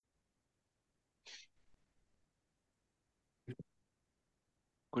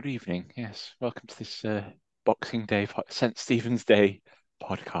Good evening. Yes, welcome to this Boxing Day, St. Stephen's Day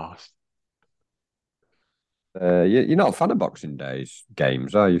podcast. You're not a fan of Boxing Day's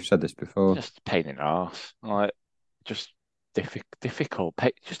games, are you? You've said this before. Just a pain in the arse. Like, just difficult,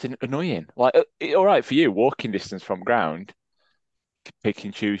 just annoying. Like, all right for you, walking distance from ground, pick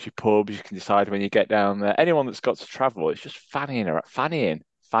and choose your pubs. You can decide when you get down there. Anyone that's got to travel, it's just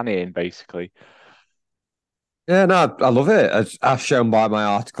fannying, basically. Yeah, no, I love it. As shown by my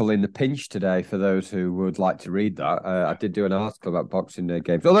article in the Pinch today, for those who would like to read that, I did do an article about Boxing Day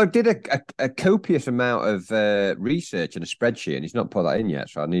games. Although I did a copious amount of research in a spreadsheet, and he's not put that in yet.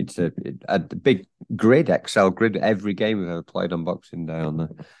 So I need to a big grid, Excel grid, every game we've ever played on Boxing Day on there.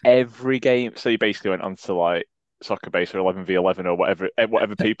 Every game. So you basically went on to like soccer base or 11v11 or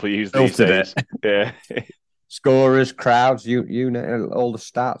whatever people use these Filtered it. days. Yeah. Scorers, crowds, you know, all the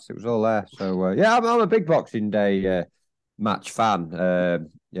stats. It was all there. So yeah, I'm a big Boxing Day match fan.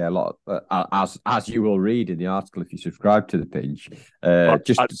 Yeah, a lot as you will read in the article if you subscribe to the Pinch. Well,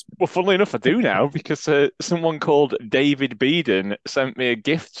 Just funnily enough, I do now because someone called David Beeden sent me a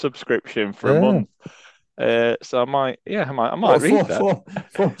gift subscription for a yeah, month. So I might what read that.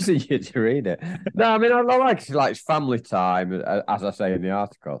 forcing you to read it. No, I mean I like it's family time, as I say in the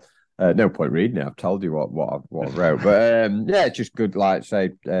article. No point reading it. I've told you what I wrote, but yeah, it's just good. Like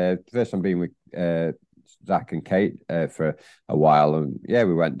say, first time being with Zach and Kate for a while, and yeah,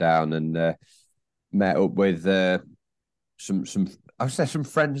 we went down and met up with some I would say some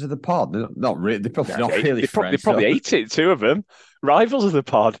friends of the pod. They're not really, they're probably Yeah, not really they friends. probably So ate it, two of them, rivals of the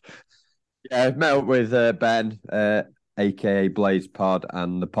pod. yeah, I met up with Ben, aka Blaze Pod,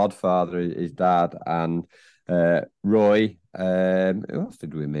 and the Podfather, his dad, and Roy. Who else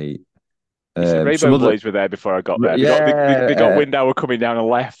did we meet? He said Some Rainbow other, Blades were there before I got there. They got yeah, wind I were coming down and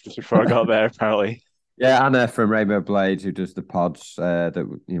left just before I got there. Apparently, yeah, Anna from Rainbow Blades, who does the pods. That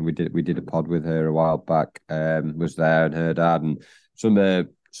you know, we did a pod with her a while back. Was there, and her dad, and some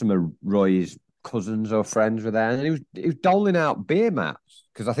of Roy's cousins or friends were there, and he was doling out beer mats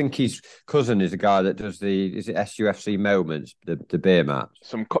because I think his cousin is the guy that does the is it SUFC moments the beer mats.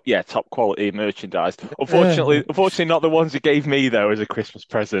 top quality merchandise. Yeah. Unfortunately, not the ones he gave me though as a Christmas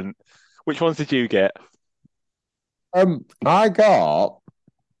present. Which ones did you get? I got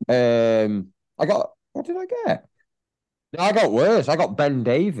I got what did I get? No, I got worse. I got Ben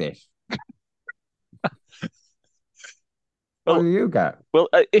Davis. What Well, did you get?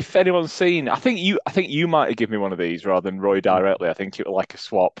 if anyone's seen, I think you might have given me one of these rather than Roy directly. I think it was like a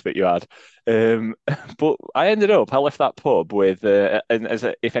swap that you had. But I left that pub with, and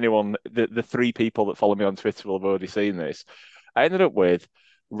if anyone, the three people that follow me on Twitter will have already seen this. I ended up with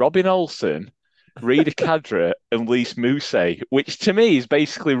Robin Olsen, Rita Kadra, and Lise Mousset, which to me is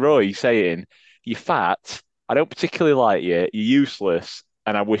basically Roy saying, "You're fat. I don't particularly like you. You're useless,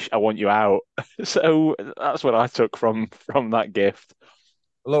 and I want you out." So that's what I took from that gift.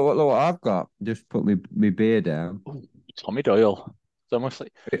 Look what I've got. Just put me beer down. Ooh, Tommy Doyle. It's almost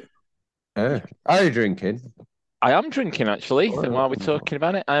like How are you drinking? I am drinking actually. While we're talking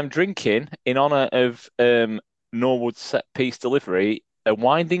about it, I am drinking in honor of Norwood set piece delivery a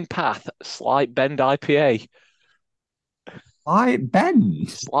Winding Path Slight Bend IPA. I bend.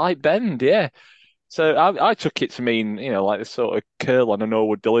 Slight Bend, yeah. So I took it to mean, like this sort of curl on a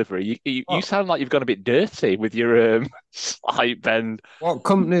Norwood delivery. You What sound like you've gone a bit dirty with your Slight Bend. what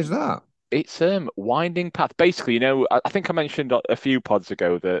company is that? It's Winding Path. Basically, I think I mentioned a few pods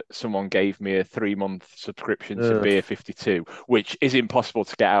ago that someone gave me a 3 month subscription to Uh, Beer 52, which is impossible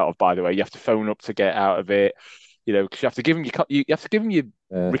to get out of, by the way. You have to phone up to get out of it, because you have to give them you have to give them your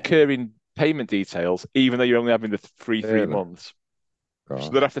uh, recurring payment details, even though you're only having the free three really? months. So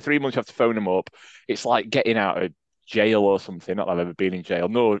God. then after 3 months, you have to phone them up. It's like getting out of jail or something. Not that I've ever been in jail.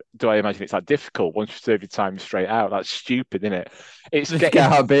 Nor do I imagine it's that difficult once you serve your time straight out. That's stupid, isn't it? It's Just get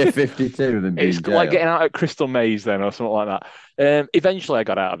getting out of beer 52 than be it's in like jail. getting out at Crystal Maze then or something like that. Eventually I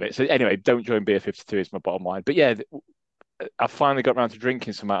got out of it. So anyway, don't join Beer 52 is my bottom line. But yeah, I finally got around to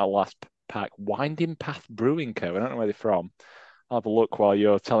drinking some out of last pack. Winding Path Brewing Co. I don't know where they're from. I'll have a look while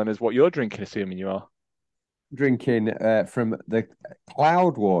you're telling us what you're drinking, assuming you are. Drinking from the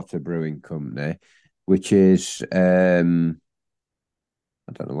Cloudwater Brewing Company, which is I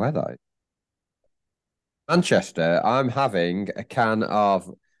don't know where that is. Manchester. I'm having a can of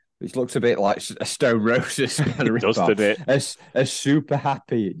which looks a bit like a Stone Roses kind of It does, rip-off. doesn't it? A super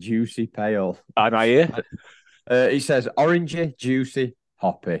happy, juicy pale. Am I here? It says orangey, juicy,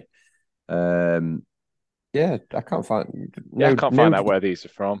 hoppy. Um, yeah, I can't find Yeah, I no can't find no out where these are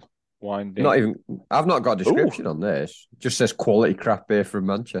from. not Winding. even I've not got a Oh, description on this. It just says quality craft beer from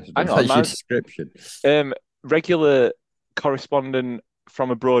Manchester. hang on, That's your man. description. Um, Regular correspondent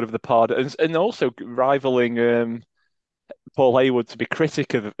from abroad of the pod, and also rivaling Paul Haywood to be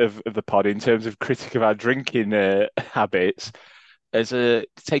critic of the pod in terms of critic of our drinking habits. As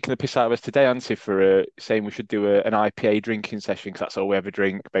taking the piss out of us today, Auntie, for saying we should do an IPA drinking session because that's all we ever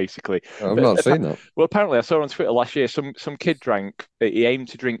drink, basically. I've But not seen that. well, apparently, I saw on Twitter last year some kid drank. He aimed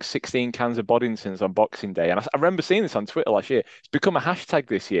to drink 16 cans of Boddingtons on Boxing Day, and I remember seeing this on Twitter last year. It's become a hashtag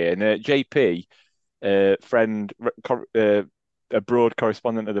this year, and JP, friend, abroad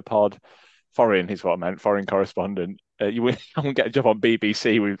correspondent of the pod. Foreign is what I meant, foreign correspondent. You won't get a job on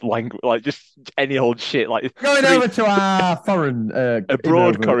BBC with language, like just any old shit, like Going over to our foreign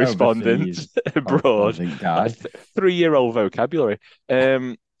abroad correspondent, overseas abroad, correspondent guy. like 3-year-old vocabulary.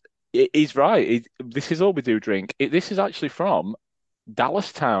 He's right. This is all we do drink. This is actually from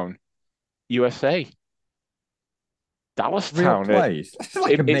Dallastown, USA. Real Dallastown. place. It's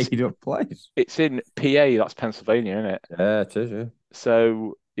like a made-up place. It's in PA. That's Pennsylvania, isn't it? Yeah, it is. Yeah.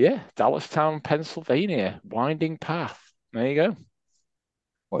 So yeah, Dallastown, Pennsylvania, winding path. There you go.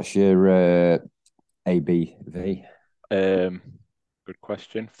 What's your ABV? Good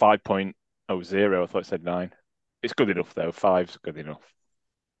question. 5.00. I thought it said 9. It's good enough though. 5's good enough.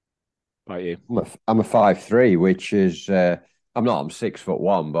 By you? I'm a 5'3", which is I'm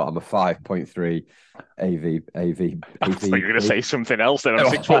 6'1", but I'm a 5.3 AV. I thought you were going to say something else. Then I'm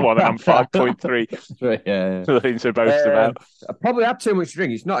 6'1" and I'm 5.3. Yeah, Nothing to boast about. I probably had too much to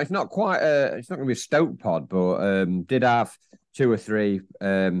drink. It's not quite. It's not going to be a Stoke pod, but did have 2 or 3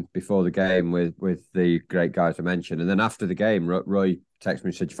 before the game with the great guys I mentioned, and then after the game, Roy texted me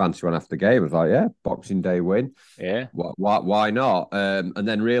and said, "You fancy one after the game?" I was like, "Yeah, Boxing Day win. Yeah, why not?" And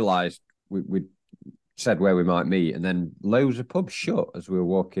then realised we said where we might meet, and then loads of pubs shut as we were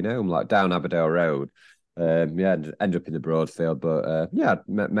walking home, like down Aberdale Road. Ended up in the Broadfield, but yeah,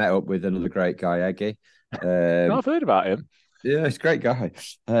 met up with another great guy, Eggy. no, I've heard about him. Yeah, he's a great guy.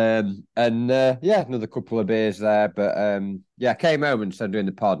 And yeah, another couple of beers there. But yeah, I came home and started doing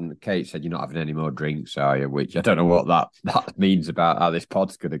the pod, and Kate said, "You're not having any more drinks, are you?" Which I don't know what that means about how this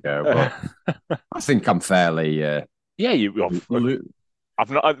pod's going to go. But I think I'm fairly. Yeah, I've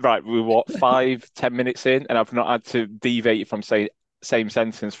not right. We're what 5-10 minutes in, and I've not had to deviate from saying same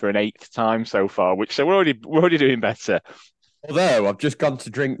sentence for an 8th time so far. So we're already doing better. Although I've just gone to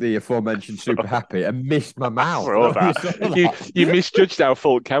drink the aforementioned Super Happy and missed my mouth. For all that. You misjudged how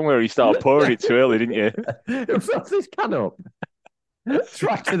full it can where you started pouring it too early, didn't you? What's this can up? It's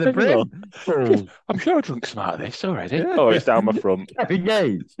right to the brim. I'm sure I drunk some out of this already. Yeah. Oh, it's down my front.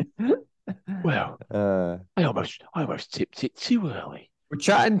 Engage. Well, I almost tipped it too early. We're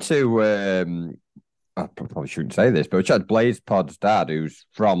chatting to I probably shouldn't say this, but we chatted Blaze Pod's dad, who's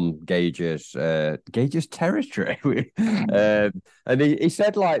from Gage's territory. And he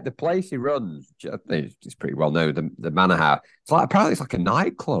said like the place he runs, I think it's pretty well known, the Manor House. It's like apparently it's like a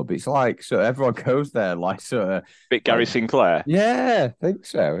nightclub. It's like so everyone goes there like sort of bit Gary Sinclair. Yeah, I think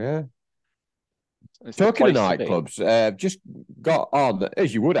so, yeah. It's talking of nightclubs, just got on,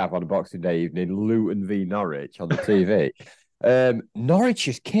 as you would have on a Boxing Day evening, Luton v Norwich on the TV.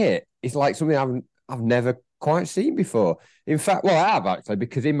 Norwich's kit is like something I've never quite seen before. In fact, well, I have actually,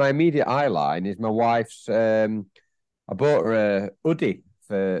 because in my immediate eye line is my wife's. I bought her a hoodie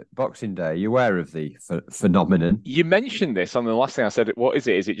for Boxing Day. Are you aware of the phenomenon? You mentioned this on the last thing I said. What is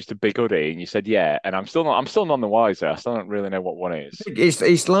it? Is it just a big hoodie? And you said, yeah. And I'm still none the wiser. I still don't really know what one is.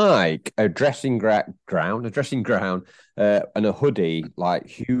 It's like a dressing ground, and a hoodie, like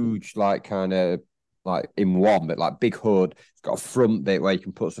huge, like kind of. Like in one, but like big hood. It's got a front bit where you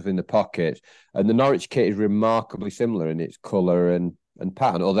can put stuff in the pockets. And the Norwich kit is remarkably similar in its colour and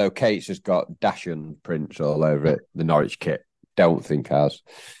pattern. Although Kate's has got Dachshund prints all over it. The Norwich kit, don't think has.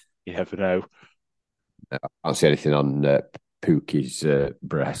 You never know. I can't see anything on Pookie's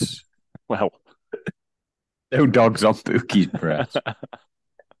breasts. Well, no dogs on Pookie's breasts.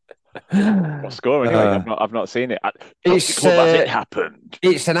 What score anyway? I've not seen it. As it happened.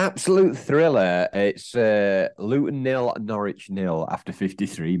 It's an absolute thriller. It's Luton 0, Norwich 0 after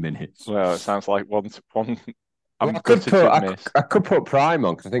 53 minutes. Well, it sounds like one. I could put Prime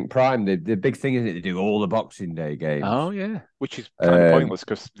on because I think Prime the big thing is that they do all the Boxing Day games. Oh yeah, which is kind of pointless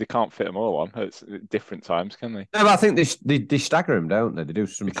because they can't fit them all on at different times, can they? No, but I think they stagger them, don't they? They do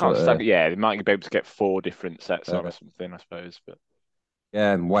some. They can't stagger. Yeah, they might be able to get 4 different sets on or something, I suppose. But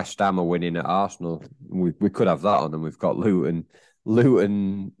yeah, and West Ham are winning at Arsenal. We could have that on, and we've got Luton,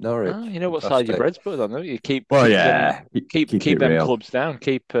 Norwich. Oh, you know what side your bread's put on, though. You keep keep them real. clubs down.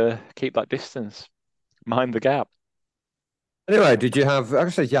 Keep that distance. Mind the gap. Anyway, did you have? I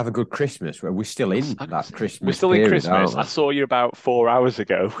said you have a good Christmas. We're still in that We're Christmas still in period, Christmas. aren't I we? saw you about 4 hours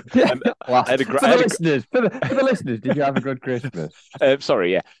ago, Yeah. and Well, I had a, for the listeners, for the listeners, did you have a good Christmas?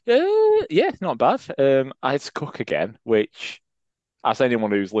 sorry, yeah, yeah, not bad. I had to cook again, which, as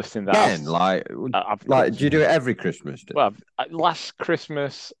anyone who's listening, Again, I've like, cooked. do you do it every Christmas? Well, last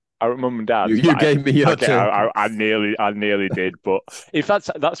Christmas I were at mum and You dad's, you but gave me your turkey. I nearly did. But if that's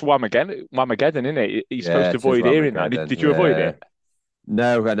Whamageddon, isn't it? You're supposed Yeah, to it is avoid hearing that. Whamageddon. Did you avoid Yeah. it?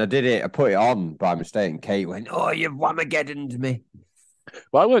 No, and I did it. I put it on by mistake, and Kate went, "Oh, you've Whamageddoned me."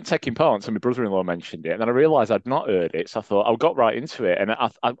 Well, I weren't taking part, so my brother-in-law mentioned it, and then I realised I'd not heard it, so I thought I got right into it, and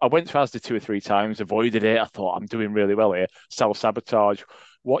I went to Asda 2 or 3 times, avoided it. I thought I'm doing really well here. Self-sabotage.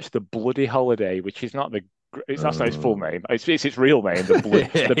 Watched the Bloody Holiday, which is not the that's not its full Oh. name. It's its real name,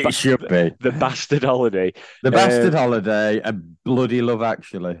 It should be the Bastard Holiday. the Uh, Bastard Holiday and Bloody Love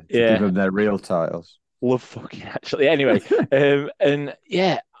Actually to give yeah, them their real titles. love fucking actually. Anyway, and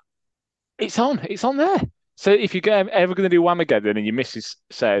yeah, it's on there. So if you're ever going to do Whamageddon and your missus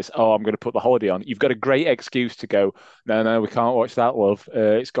says, "Oh, I'm going to put the holiday on," you've got a great excuse to go. No, no, we can't watch that, love.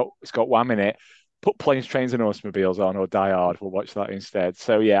 It's got Wham in it. Put Planes, Trains, and Automobiles on, or Die Hard. We'll watch that instead.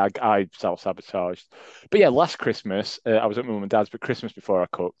 So yeah, I self-sabotaged. But yeah, last Christmas I was at my mum and dad's, but Christmas before I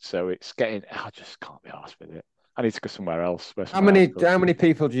cooked. So it's getting. I just can't be arsed with it. I need to go somewhere else. Where How someone else many cooks. how many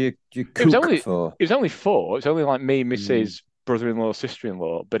people do you It was cook only for? it was only four. It's only like me, Mm. Mrs. Brother-in-law,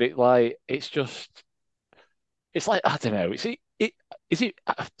 sister-in-law. But it's just it's like I don't know. Is it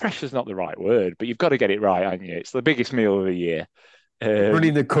pressure's not the right word, but you've got to get it right, haven't you? It's the biggest meal of the year. Running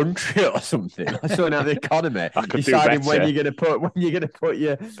Um, the country or something. Like sorting out the economy, I could do deciding better. when you're gonna put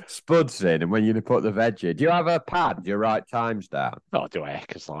your spuds in and when you're gonna put the veg in. Do you have a pad? Do you write times down? Oh, do I?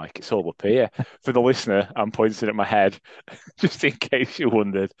 Because like it's all up here. For the listener, I'm pointing at my head, just in case you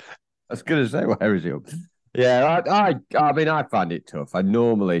wondered. I was gonna say, where is it up? Yeah, I mean, I find it tough. I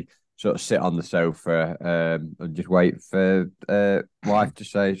normally sort of sit on the sofa and just wait for wife to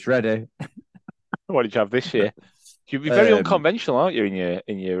say it's ready. What did you have this year? You'd be very Um, unconventional, aren't you, in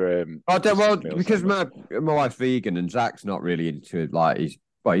your I don't Christmas well meals because then? my wife's vegan and Zach's not really into like he's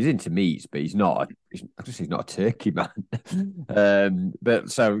into meats, but he's not a turkey man. But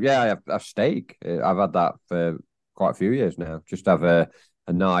so yeah, I have steak. I've had that for quite a few years now. Just have a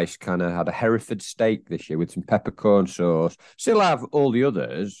nice kind of had a Hereford steak this year with some peppercorn sauce. Still have all the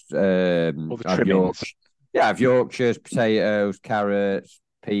others. All the I have York, trimmings. yeah, I have Yorkshires, potatoes, carrots,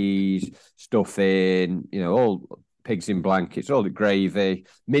 peas, stuffing. You know, all pigs in blankets, all the gravy,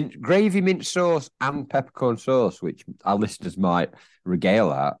 mint sauce, and peppercorn sauce, which our listeners might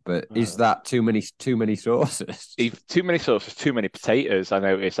regale at. But is Uh, that too many sauces? Too many sauces, too many potatoes. I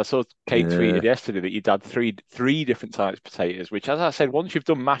noticed. I saw Kate Yeah. tweeted yesterday that you'd had three different types of potatoes. Which, as I said, once you've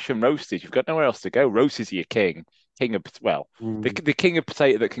done mash and roasted, you've got nowhere else to go. Roasted are your king of well, Mm. the king of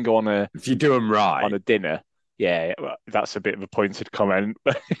potato that can go If you do them on right. a dinner. Yeah, well, that's a bit of a pointed comment.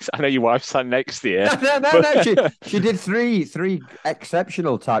 I know your wife sat next to you, No, no, no, but no. She did three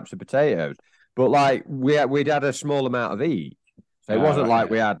exceptional types of potatoes, but like we'd had a small amount of each, so it wasn't right, like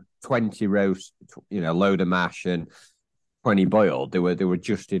yeah. we had 20 roast, load of mash and 20 boiled. They were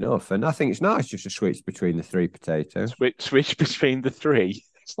just enough, and I think it's nice just to switch between the three potatoes. Switch between the three.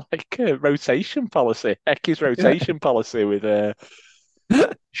 It's like a rotation policy, Ecky's Yeah. rotation policy with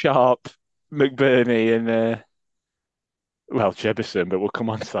Sharp, McBurney, and well, Jebison, but we'll come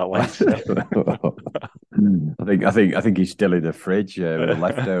on to that later. I think he's still in the fridge with the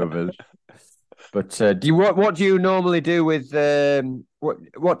leftovers. But do you what do you normally do with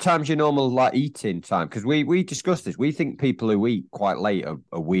what time's your normal like eating time? Because we discussed this. We think people who eat quite late are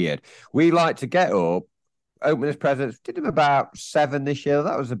weird. We like to get up, open his presents. Did them about 7 this year.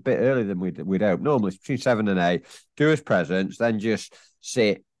 That was a bit earlier than we'd hope. Normally it's between 7 and 8. Do his presents, then just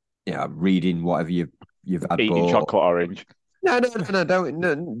sit, reading whatever you've had Eating bought. chocolate orange. No, no, no, no,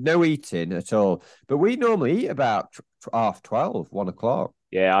 don't no eating at all. But we normally eat about 12, 1 o'clock.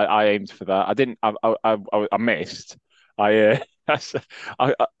 Yeah, I aimed for that. I didn't. I missed. I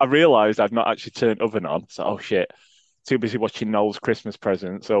I realised I've not actually turned oven on. So oh shit, too busy watching Noel's Christmas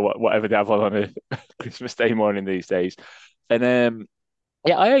presents or whatever they have on a Christmas Day morning these days. And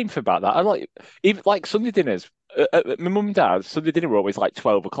yeah, I aim for about that. I like even like Sunday dinners. My mum and dad's Sunday dinner were always like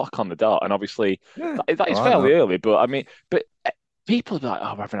 12 o'clock on the dot, and obviously Yeah, that I is like fairly that. early. But I mean, but people are like,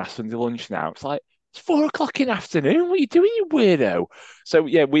 "Oh, we're having our Sunday lunch now." It's like it's 4 o'clock in the afternoon. What are you doing, you weirdo? So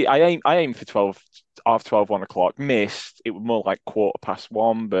yeah, I aim for 12, half 12, 1 o'clock. Missed. It was more like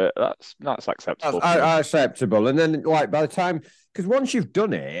 1:15, but that's That's acceptable for me. acceptable. And then, like, by the time, because once you've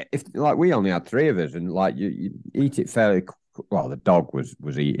done it, if like we only had three of us, and like you eat it fairly, well, the dog was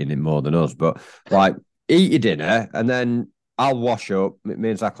eating it more than us, but like eat your dinner, and then I'll wash up. Me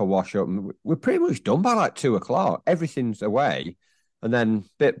and Zach will wash up. And we're pretty much done by like 2 o'clock. Everything's away, and then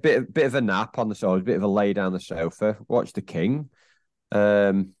bit of a nap on the sofa, bit of a lay down the sofa, watch the King.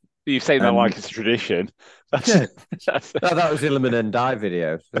 You say that And like it's a tradition. That's, no, that's that was Illiman and Die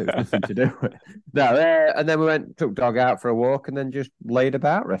video, so it was nothing to do with it. No, and then we took dog out for a walk, and then just laid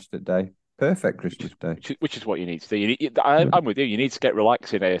about rest of the day. Perfect Christmas day. which is what you need to do. I'm with you. You need to get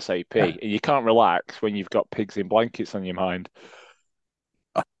relaxing ASAP. Yeah. And you can't relax when you've got pigs in blankets on your mind,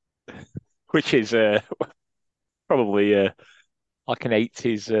 which is probably like an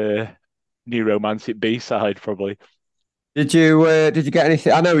 80s new romantic B-side, probably. Did you get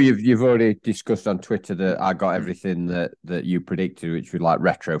anything? I know you've already discussed on Twitter that I got everything that you predicted, which was like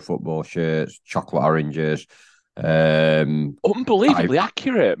retro football shirts, chocolate oranges. Unbelievably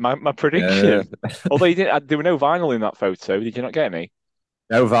accurate, my prediction. Yeah. Although there were no vinyl in that photo. Did you not get any?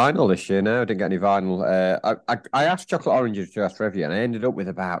 No vinyl this year. No, I didn't get any vinyl. I asked chocolate oranges to ask Revy, and I ended up with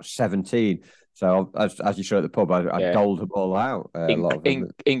about 17. So as you saw at the pub, I Yeah. doled them all out. A lot of them.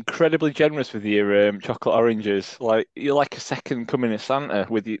 Incredibly generous with your chocolate oranges. Like you're like a second coming of Santa.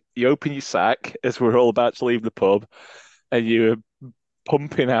 You open your sack as we're all about to leave the pub, and you're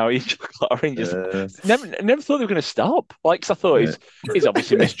pumping out your chocolate oranges. Uh, Never thought they were going to stop. Like, 'cause I thought yeah. he's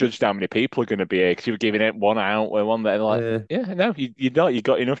obviously misjudged how many people are going to be here because you were giving it one out and one there. Like, Yeah. yeah, no, you not. You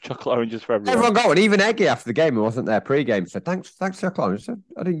got enough chocolate oranges for everyone. Everyone got one. Even Eggy after the game, who wasn't there pre-game, said, "Thanks, chocolate orange." I said,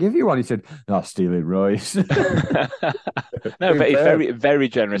 "I didn't give you one." He said, "No, stealing Royce." No, but it's very, very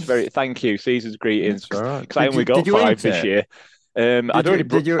generous. Very, thank you. Caesar's greetings. That's all right. Because I only got Did you 5 eat this it? year. I'd already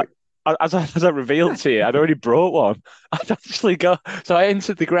Did you? as I revealed to you, I'd already brought one. I'd actually got so I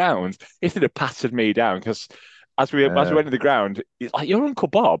entered the ground. If they'd have patted me down, because as we went to the ground, it's like your Uncle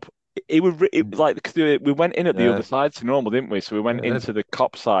Bob. It was like 'cause we went in at the other side to normal, didn't we? So we went Yeah. into the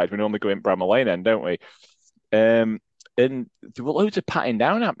cop side. We normally go in Bramall Lane end, don't we? And there were loads of patting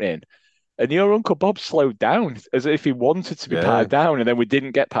down happening. And your Uncle Bob slowed down as if he wanted to be Yeah. patted down, and then we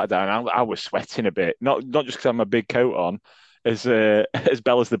didn't get patted down. I was sweating a bit, not just because I have my big coat on, as as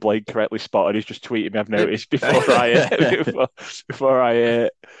Bella's the Blade correctly spotted. He's just tweeted me. I've noticed before I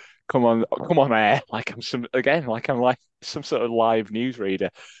come on air like I'm like some sort of live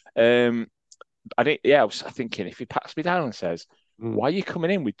newsreader. I was thinking if he pats me down and says, "Why are you coming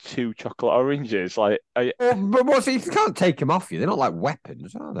in with 2 chocolate oranges?" Like, But what's you can't take them off you. They're not like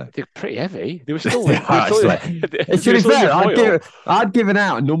weapons, are they? they're pretty heavy. They were still. To be fair, I'd given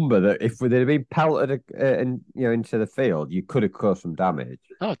out a number that if they'd have been pelted into the field, you could have caused some damage.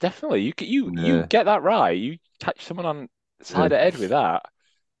 Oh, definitely. You get that right. You catch someone on the side of the head with that.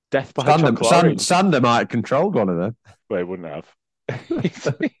 Death by chocolate orange. Sander might have controlled one of them. Well, he wouldn't have.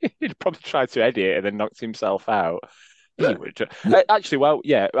 He'd probably tried to edit it and then knocked himself out. He would. Actually, well,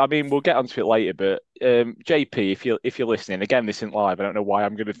 yeah. I mean, we'll get onto it later. But JP, if you're listening, again, this isn't live. I don't know why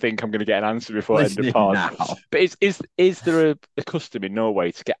I'm going to think I'm going to get an answer before end of pod. Now. But is there a custom in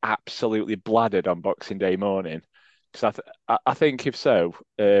Norway to get absolutely bladdered on Boxing Day morning? Because I think if so,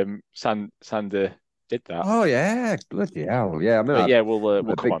 Sander did that. Oh yeah, bloody hell, yeah. I mean, yeah, we'll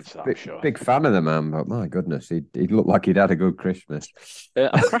come on to that. I'm sure. Big fan of the man, but my goodness, he looked like he'd had a good Christmas.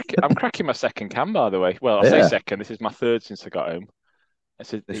 I'm cracking my second can, by the way. Well, I'll say second. This is my third since I got home.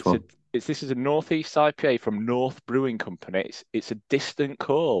 This is a Northeast IPA from North Brewing Company. It's a distant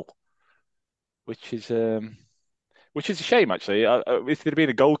call, which is a shame actually. If there'd been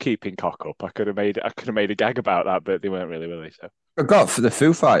a goalkeeping cock up, I could have made a gag about that, but they weren't really, were they? So I got for the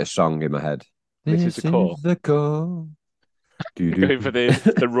Foo Fighters song in my head. This is the call. The call. Going for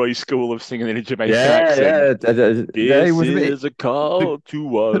the Roy School of singing in a Jamaican accent. Yeah. This is a call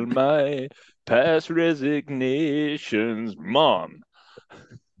to all my past resignations, Mom.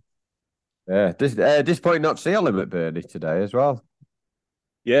 Yeah, disappointing not to see him at Burnley today as well.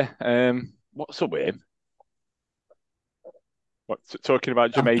 Yeah. What's up with him? What, talking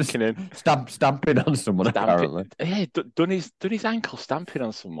about Jamaican and stamping on someone apparently. Yeah, done his ankle stamping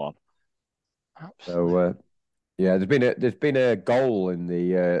on someone. So yeah, there's been a goal in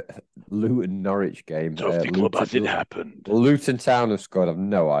the Luton Norwich game. Tough the club as it happened. Luton Town have scored. I've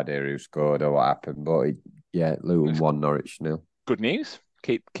no idea who scored or what happened, but Luton won, Norwich 0. Good news.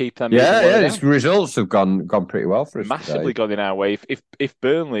 Keep them. Yeah. Its results have gone pretty well for us. Massively today. gone in our way. If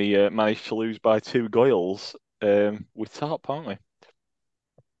Burnley managed to lose by 2 goals, we're top, aren't we?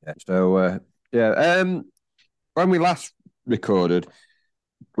 Yeah. So when we last recorded,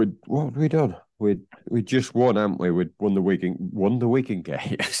 what have we done? We just won, haven't we? We'd won the Wigan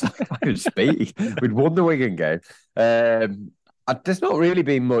game. I can speak. We'd won the Wigan game. There's not really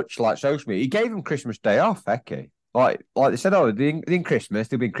been much like social media. He gave them Christmas Day off, Hecky. Like they said, they're in Christmas.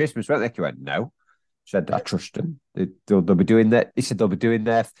 There'll be Christmas, won't they? He went, no. Said I trust them. They'll be doing that. He said they'll be doing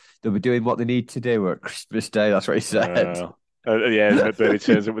what they need to do at Christmas Day. That's what he said. Yeah, but then he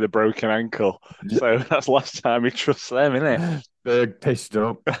turns up with a broken ankle. So that's last time he trusts them, isn't Big pissed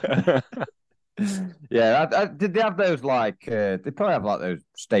up. it? Yeah, did they have those like they probably have like those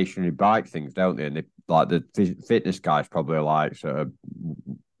stationary bike things, don't they? And they like the fitness guys probably like sort of.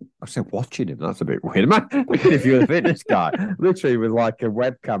 I said watching him. That's a bit weird. Imagine if you're a fitness guy, literally with like a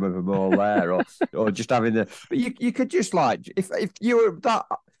webcam of them all there, or just having the. But you could just like if you were that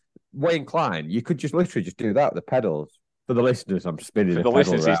way inclined, you could just literally just do that with the pedals. For the listeners, I'm spinning For the the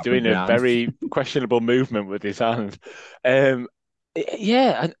pedal listeners, around he's with doing my a hand. very questionable movement with his hand. Um,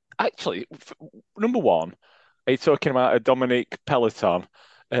 yeah, and actually, number one, are you talking about a Dominic Peloton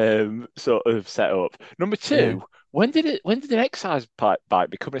sort of setup? Number Yeah. two, when did an exercise bike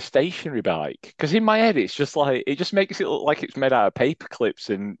become a stationary bike? Because in my head, it's just like it just makes it look like it's made out of paper clips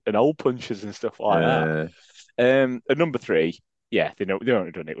and hole punches and stuff like that. Uh, And number three, yeah, they don't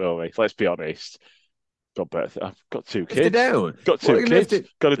have done it, will they? Let's be honest. I've got two Lift it kids. down. Got What are two you lift kids.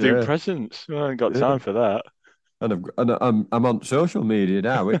 it? Got to do Yeah, presents. I ain't got yeah. time for that. And I'm on social media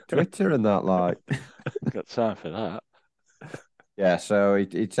now with Twitter and that like. Got time for that. Yeah, so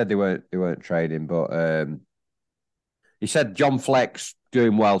he said they weren't trading, but he said John Fleck's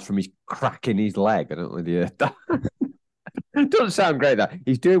doing well from his crack in his leg. I don't know whether you heard that. It doesn't sound great that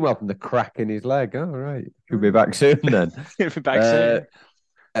he's doing well from the crack in his leg. All right, should be back soon then. He'll be back Uh,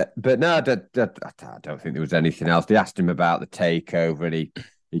 soon. but no, I don't think there was anything else. They asked him about the takeover, and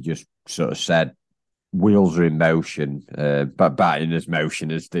he just sort of said wheels are in motion, but batting as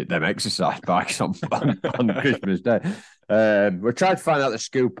motion as them exercise bikes on Christmas Day. We're trying to find out the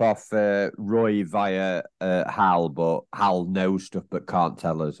scoop off Roy via Hal, but Hal knows stuff but can't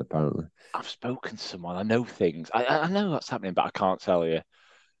tell us apparently. I've spoken to someone. I know things. I know what's happening, but I can't tell you.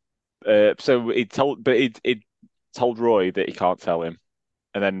 So he told Roy that he can't tell him,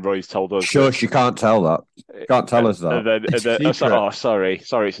 and then Roy's told us that. Shush, you can't tell that. Can't tell us that. It's a secret. Sorry,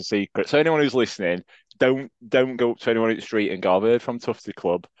 it's a secret. So anyone who's listening, don't go up to anyone in the street and go, I've heard from Tufty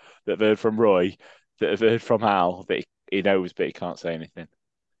Club, that I've heard from Roy, that I've heard from Hal, that he knows, but he can't say anything.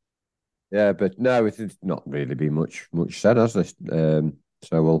 Yeah, but no, it's not really been much said, has this?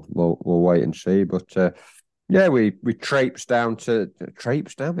 So we'll wait and see. But yeah, we traipse down,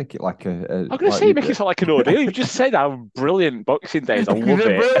 make it like I'm going to say, make it sound like an ordeal. You just said how brilliant Boxing Day is. I love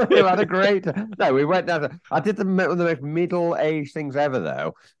it. We had a great. No, we went down. I did one of the most middle-aged things ever,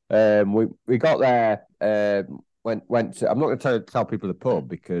 though. We got there. Went to. I'm not going to tell people the pub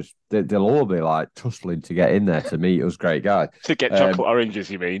because they'll all be like tussling to get in there to meet us great guys. To get chocolate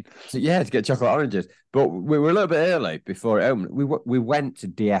oranges, you mean? So yeah, to get chocolate oranges. But we were a little bit early before it opened. We went to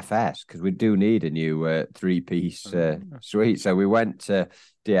DFS because we do need a new three-piece suite. So we went to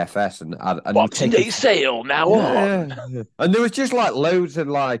DFS and Boxing Day sale now on. Yeah. And there was just like loads of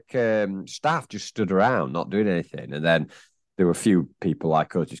like staff just stood around not doing anything, and then there were a few people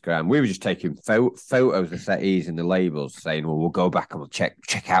like us just going. We were just taking photos of the settees and the labels, saying, "Well, we'll go back and we'll check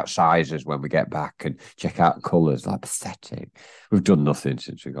out sizes when we get back and check out colours." Like pathetic. We've done nothing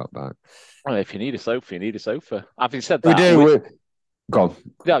since we got back. Well, if you need a sofa, you need a sofa. Having said We that, do. Go on.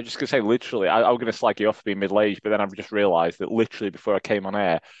 yeah, I was just going to say, literally, I was going to slag you off for being middle-aged, but then I've just realised that literally before I came on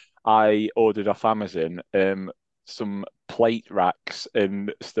air, I ordered off Amazon some plate racks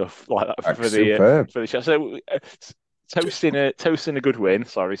and stuff like that That's for superb. the show. So toasting a good win.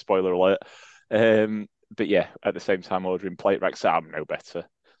 Sorry, spoiler alert. But yeah, at the same time ordering plate racks, so I'm no better.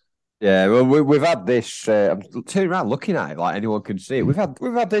 Yeah, well, we've had this. I'm turning around looking at it like anyone can see it. We've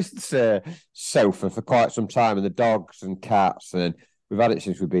had this sofa for quite some time, and the dogs and cats, and we've had it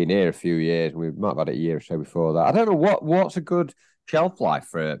since we've been here a few years. We might have had it a year or so before that. I don't know what's a good shelf life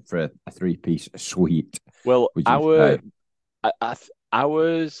for a three-piece suite. Well,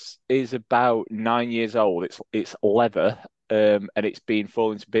 ours is about 9 years old. It's leather, and it's been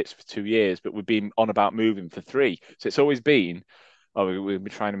falling to bits for 2 years, but we've been on about moving for three. So it's always been, oh, we've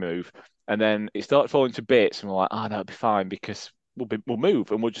been trying to move, and then it started falling to bits, and we're like, oh, that'll be fine because we'll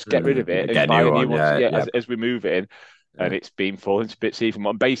move and we'll just get rid of it and buy a new one. Yeah. As we move in, and it's been falling to bits even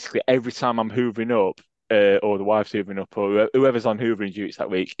more. And basically, every time I'm hoovering up, or the wife's hoovering up, or whoever's on hoovering duties that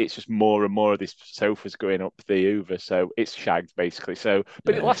week, it's just more and more of these sofas going up the hoover. So it's shagged basically. So,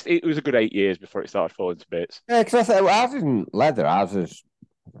 but it was a good 8 years before it started falling to bits. Yeah, because I thought ours isn't leather. Ours is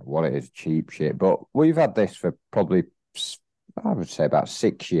what it is, cheap shit. But we've had this for probably, I would say, about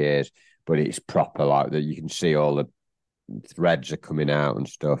 6 years. But it's proper, like that. You can see all the threads are coming out and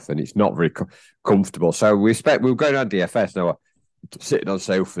stuff, and it's not very comfortable. So we were going on DFS now. Sitting on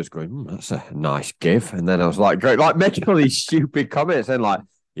sofas going, that's a nice give. And then I was like, great, like making all these stupid comments. And like,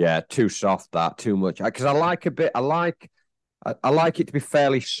 Yeah, too soft. That too much. Because I like a bit. I like it to be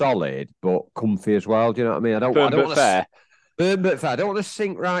fairly solid but comfy as well. Do you know what I mean? I Firm don't but want to fair. burn but fair. I don't want to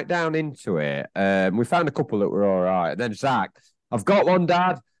sink right down into it. We found a couple that were all right, and then Zach, I've got one,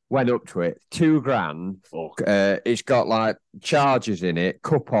 Dad. Went up to it, 2 grand. Oh, It's got like chargers in it,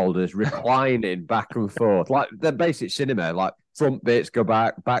 cup holders, reclining back and forth, like the basic cinema. Like front bits go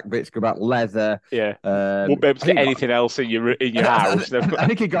back bits go back, leather. yeah. Won't be able to I get think it got anything else in your I, house. I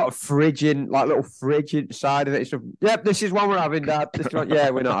think he got a fridge in, like little fridge inside of it. So, yep, this is one we're having, Dad. This one, yeah,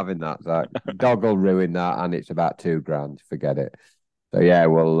 we're not having that. Zach. Dog will ruin that, and it's about 2 grand. Forget it. So yeah,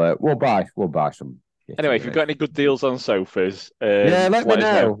 we'll buy some Anyway, shitty if you've got rubbish. any good deals on sofas, Yeah, let me let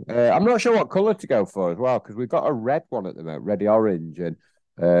us know. know. I'm not sure what colour to go for as well because we've got a red one at the moment, reddy orange, and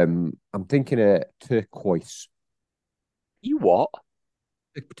I'm thinking a turquoise. You what?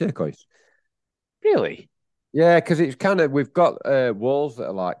 Turquoise. Really? Yeah, because it's kind of we've got walls that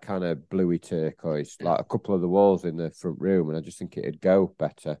are like kind of bluey turquoise, like a couple of the walls in the front room, and I just think it'd go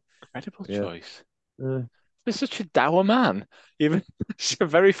better. Incredible Yeah. choice. Uh, You're such a dour man. Even it's a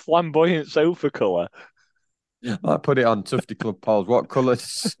very flamboyant sofa colour. I put it on Tufty Club polls. What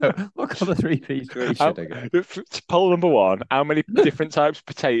colours? What colour three-piece suite How, should I get? poll number one, how many different types of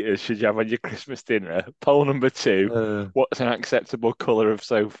potatoes should you have on your Christmas dinner? Poll number two, Uh, what's an acceptable colour of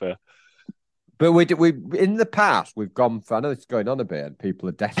sofa? but we in the past we've gone for. I know this is going on a bit, and people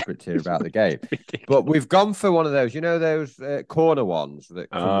are desperate to hear It's about the game. But ridiculous. we've gone for one of those, those corner ones that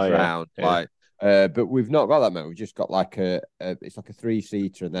Oh comes yeah, round yeah. like. But we've not got that mate. We've just got like it's like a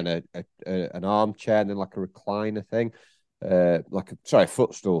three-seater and then an armchair and then like a recliner thing, a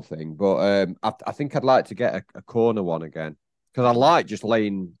footstool thing. But I think I'd like to get a corner one again because I like just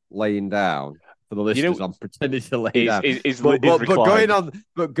laying down. For the You know, listeners, I'm pretending to lay is down, is is, but is but but going reclined on,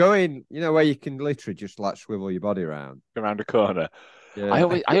 but going, where you can literally just like swivel your body around. around a corner. Yeah, I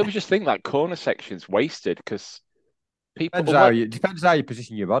always just think that corner section's wasted because people, depends how you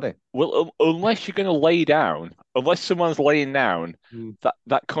position your body. unless you're going to lay down, unless someone's laying down, Mm.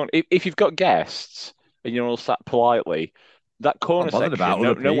 that corner. If you've got guests and you're all sat politely, that I'm corner bothered about section,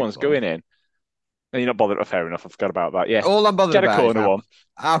 other no one's people. going in. And you're not bothered. Oh, fair enough. I forgot about that. Yeah, All I'm bothered get a about is corner one.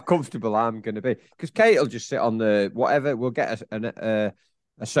 how comfortable I'm going to be. Because Kate will just sit on the whatever. We'll get a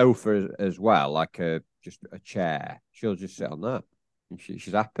sofa as well, like just a chair. She'll just sit on that, and she's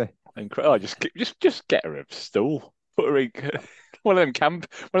happy. Oh, just get her a stool. Put her in one of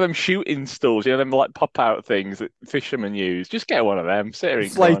them shooting stools. You know them like pop out things that fishermen use. Just get one of them. Sit her in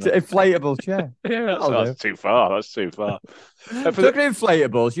corner. Inflatable chair. Yeah, That'll that's do. too far. That's too far. For the Talking of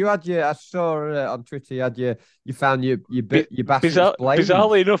inflatables, you had I saw on Twitter, you found your Bassett's blades.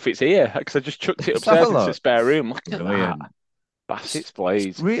 bizarrely enough, it's here because I just chucked it Let's have a upstairs into the look. spare room. Look at that, Brilliant. Bassett's It's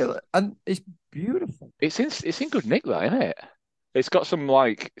blades. real and it's beautiful. It's in good nick, that isn't it? It's got some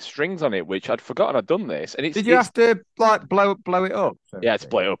like strings on it, which I'd forgotten I'd done this, and Did you it's have to like blow it up? So yeah, to to speak?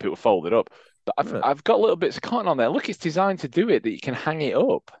 play it up, it will fold it up. But Right. I've got little bits of cotton on there. Look, it's designed to do it that you can hang it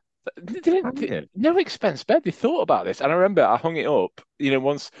up. Hang it. No expense bed. They thought about this, and I remember I hung it up.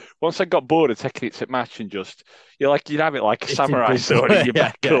 Once I got bored of taking it to match and just you'd have it like a Hitting samurai people. sword in your Yeah,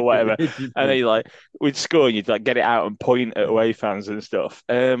 back yeah. or whatever, Hitting and then people. we'd score and you'd like get it out and point at away fans and stuff.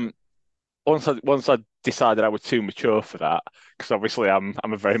 Once I decided I was too mature for that, because obviously I'm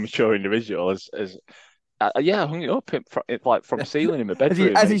a very mature individual. I hung it up like from ceiling in my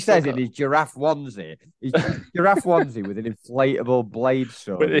bedroom, As and he it's still says in got his giraffe onesie with an inflatable blade with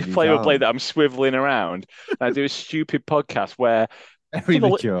sword the in his inflatable blade arm. that I'm swiveling around. And I do a stupid podcast where Very for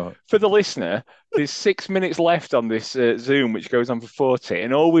mature. the listener, there's 6 minutes left on this Zoom, which goes on for 40,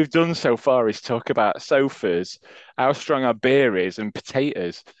 and all we've done so far is talk about sofas, how strong our beer is, and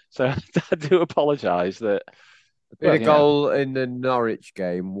potatoes. So I do apologise that, Been well, a goal in the Norwich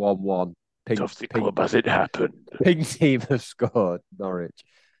game, 1-1. Pink, Tufty pink, Club as it happened. pink team have scored, Norwich.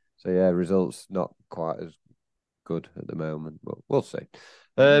 So yeah, results not quite as good at the moment, but we'll see.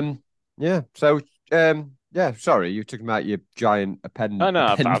 Yeah. So yeah. Sorry, you took about your giant Oh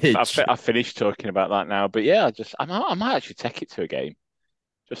no, appendage. I've finished talking about that now. But yeah, I might actually take it to a game.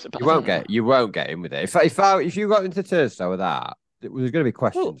 But I don't know. You won't get in with it. If you got into Thursday with that, there's going to be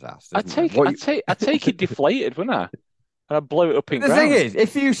Well, questions asked, isn't there? I'd take it deflated, wouldn't I? And I'd blow it up in The thing ground. is,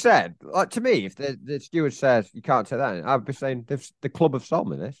 if you said, like to me, if the steward says you can't take that in, I'd be saying the club have sold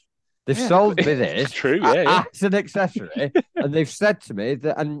me this. They've Yeah, sold me it's this true. Yeah, yeah, as an accessory, and they've said to me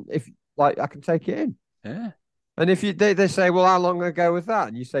that, and if like I can take it in. yeah. And if they say, well, how long ago was that?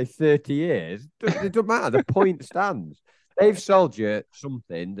 And you say 30 years, it doesn't matter. The point stands. They've sold you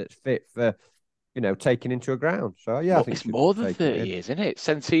something that's fit for, taking into a ground. So yeah, I think It's you should more than take it 30 in. years, isn't it?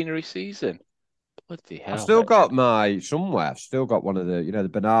 Centenary season. Bloody I've hell. still got somewhere. I've still got one of the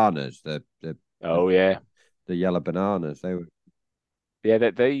bananas, the Oh yeah. the yellow bananas. They were Yeah,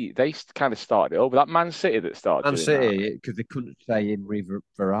 they kind of started it over. That Man City that started Man doing that. City because they couldn't say Imre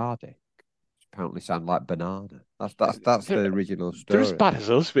Varadi. Apparently, sound like banana. That's They're, the original they're as story. bad as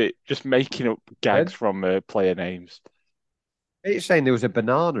us, but just making up gags Then from player names. it's saying there was a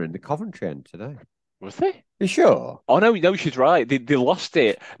banana in the Coventry end today. Was they? You sure? Oh no, no, she's right. They lost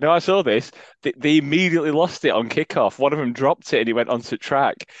it. No, I saw this. They immediately lost it on kickoff. One of them dropped it and he went onto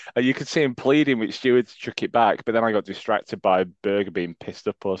track. And you could see him pleading with Stewart to chuck it back. But then I got distracted by Berger being pissed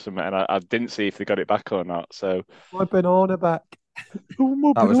up or something, and I didn't see if they got it back or not. So, My banana back. oh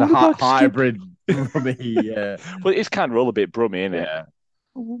my That was a banana back, Stu. hybrid Brummy. Well, it's kind of all a bit brummy, isn't it? Yeah.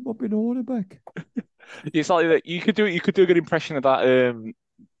 I want my banana back. It's like that. You could do it. You could do a good impression of that.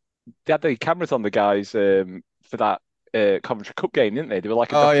 They had the cameras on the guys for that Coventry Cup game, didn't they? They were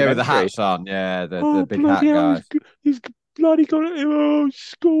like a Oh yeah, with the documentary. hats on. Yeah, the Oh big bloody hat hell! guys. He's bloody got it. Oh,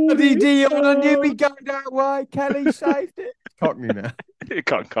 scored Bloody it. Dion, I knew Oh. he'd go that way. Kelly saved it. Cockney now.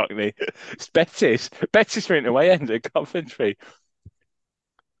 Can't Cockney. It's Betis. Betis went away end at Coventry.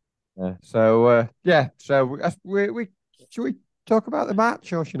 Yeah. So yeah. So we should we talk about the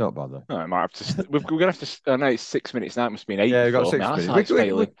match or should not bother? Oh, I might have to. We're gonna have to. I know it's 6 minutes now. It must have been eight Yeah, we've got before. six My minutes. eyesight's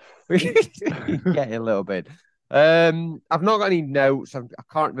failing. We get a little bit. I've not got any notes. I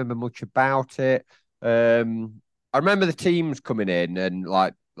can't remember much about it. I remember the teams coming in and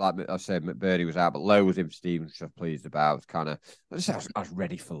like I said, McBurney was out, but Lowe was in. Stevens, which I was pleased about. I was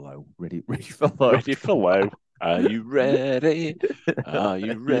ready for Lowe. Ready for Lowe. Ready for low? Are you ready? Are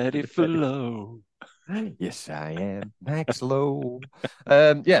you ready for low? Yes, I am. Max Lowe.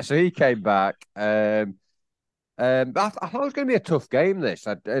 Yeah, so he came back. I thought it was going to be a tough game.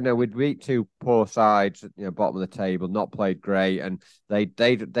 We'd beat two poor sides, bottom of the table, not played great, and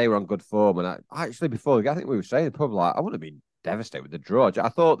they were on good form. And actually, before I think we were saying probably like I would have been devastated with the draw. I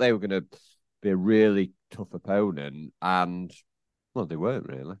thought they were going to be a really tough opponent, and well, they weren't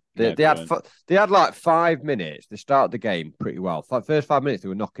really. They had like 5 minutes. They started the game pretty well. First 5 minutes, they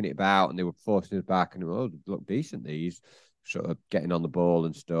were knocking it about and they were forcing us back, and they look decent. These sort of getting on the ball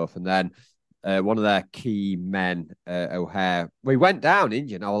and stuff, and then one of their key men, O'Hare, we went down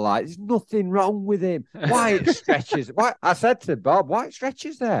injured. And I was like, "There's nothing wrong with him. Why it stretches? Why?" I said to Bob, "Why it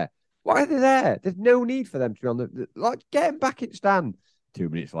stretches there? Why are they there? There's no need for them to be on like get him back in stand." 2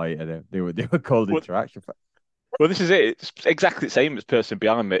 minutes later, they were called into action. Well, this is it. It's exactly the same as the person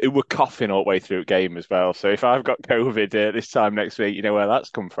behind me who were coughing all the way through the game as well. So if I've got COVID this time next week, you know where that's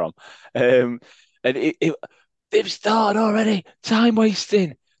come from. And they've started already. Time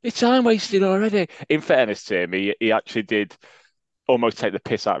wasting. It's time wasting already. In fairness to him, he actually did almost take the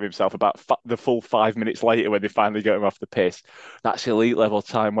piss out of himself about the full 5 minutes later when they finally got him off the piss. That's elite level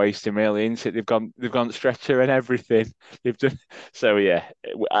time wasting, really, isn't it? They've gone stretcher and everything. They've done so. Yeah,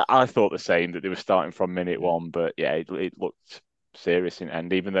 I thought the same that they were starting from minute one, but yeah, it looked serious in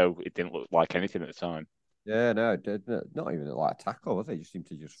end, even though it didn't look like anything at the time. Yeah, no, not even like a tackle, was it? Just seemed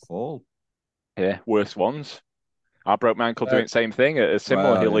to just fall. Yeah, worst ones. I broke my ankle Uh, doing the same thing at a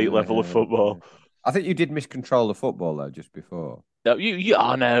similar well, elite level of yeah. football. I think you did miscontrol the football though just before. No,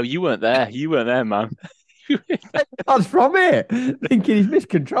 oh no, you weren't there. You weren't there, man. I was from it, thinking he's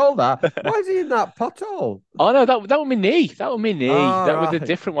miscontrolled that. Why is he in that pothole? Oh no, that was my knee. That was my knee. Oh, That was a right.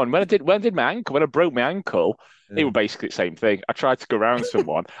 different one. When I did my ankle, when I broke my ankle, it Yeah. was basically the same thing. I tried to go around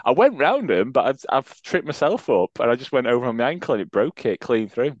someone. I went round him, but I've tripped myself up, and I just went over on my ankle, and it broke it clean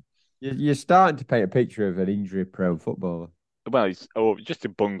through. You're starting to paint a picture of an injury-prone footballer. Well, just a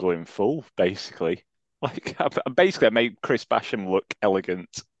bungling fool, basically. Like I made Chris Basham look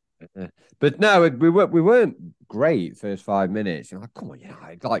elegant. Yeah. But no, we weren't great first 5 minutes. You're like, come on,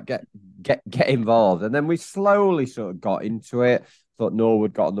 like get involved, and then we slowly sort of got into it. Thought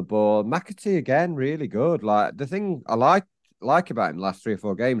Norwood got on the ball. McAtee again, really good. Like the thing I like about him the last 3 or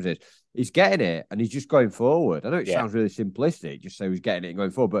 4 games is he's getting it and he's just going forward. I know it Yeah, sounds really simplistic, just say he's getting it and going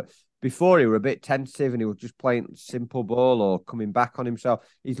forward, but before he were a bit tentative and he was just playing simple ball or coming back on himself.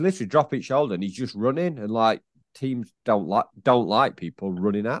 He's literally dropping shoulder and he's just running and like teams don't like people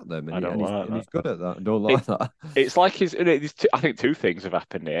running at them, I don't like and that. he's good at that. I don't It, like that. it's like I think two things have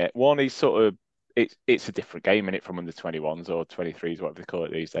happened here. One is sort of it's a different game in it from under 21s or 23s, whatever they call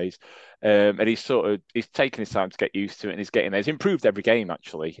it these days. And he's taking his time to get used to it, and he's getting there. He's improved every game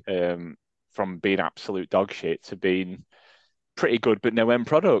actually, from being absolute dog shit to being pretty good but no end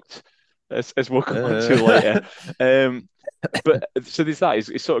product, as we'll come on to later. Um, but so there's that.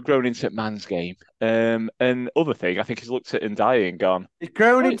 He's sort of grown into man's game. And other thing, I think he's looked at Ndiaye and gone, He's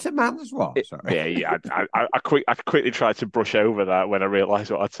grown "Oh, into man's what? Sorry. yeah, yeah. I quickly tried to brush over that when I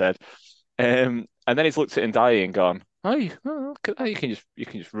realised what I'd said. And then he's looked at Ndiaye and gone, "Oh, you can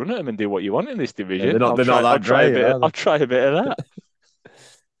just run at him and do what you want in this Yeah, division. they're not that great, are I'll they? try a bit of that."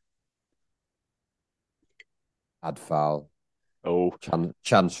 Had foul. Oh,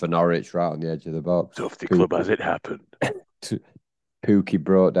 Chance for Norwich right on the edge of the box. Tufty Club as it happened. Pookie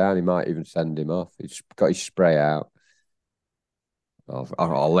brought down. He might even send him off. He's got his spray out.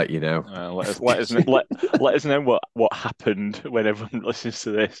 I'll let you know. Let us know what happened when everyone listens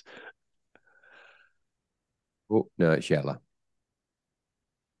to this. Oh no, it's yellow.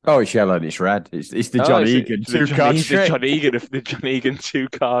 Oh, it's yellow and it's red. It's the Oh, John is Egan it the 2 card trick. The John Egan 2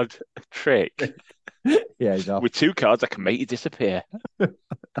 card trick? Yeah, he's off. With 2 cards, I can make you disappear. And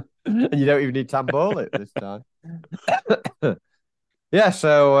you don't even need to handball it this time. Yeah,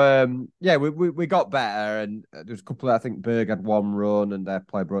 so yeah, we got better, and there was a couple. I think Berg had one run, and their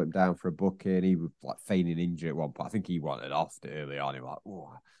player brought him down for a booking. He was like feigning injury at one point. I think he wanted off early on. He was like, "Oh,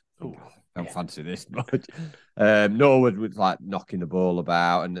 I don't fancy this much." Norwood was like knocking the ball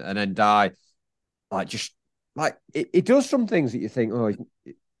about, and then Die like just like it does some things that you think, oh,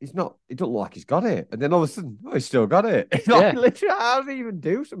 he's not. It doesn't look like he's got it, and then all of a sudden, oh, he's still got it. It's like, literally, how does he even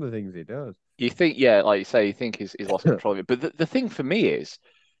do some of the things he does? You think, yeah, like you say, you think he's lost control of it. But the thing for me is,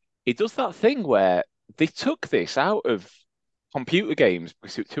 it does that thing where they took this out of computer games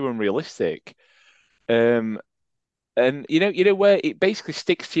because it was too unrealistic. Um, and you know where it basically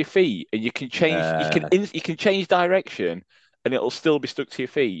sticks to your feet, and you can change, you can change direction, and it'll still be stuck to your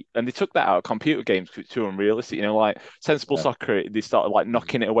feet. And they took that out of computer games because it's too unrealistic. You know, like Sensible Soccer, they started like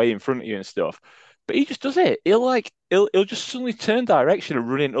knocking it away in front of you and stuff. But he just does it. He'll just suddenly turn direction and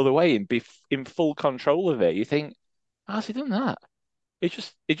run in the other way and be in full control of it. You think, how's he done that? It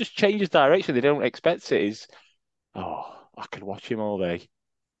just changes direction. They don't expect it. Oh, I could watch him all day.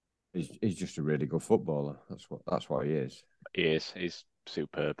 He's just a really good footballer. That's what he is. He is. He's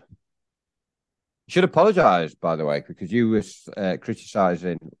superb. You should apologise, by the way, because you were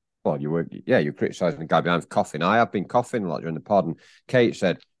criticising. Well, you were, yeah, you're criticising the guy behind coughing. I have been coughing a lot during the pod, and Kate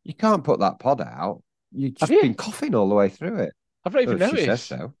said, "You can't put that pod out. You've just been coughing all the way through it." I've not even noticed. She says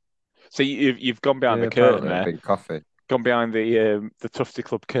so. So you've gone behind the curtain there. I've been coughing. Gone behind the Tufty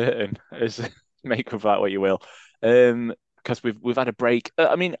Club curtain, as make of that what you will. Because we've had a break.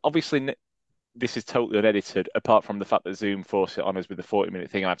 I mean, obviously, this is totally unedited, apart from the fact that Zoom forced it on us with the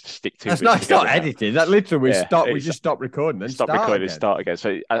 40-minute thing. I have to stick to. It's not edited. That literally we just stopped recording, then stop recording, start again.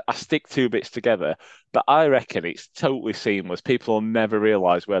 So I stick 2 bits together, but I reckon it's totally seamless. People will never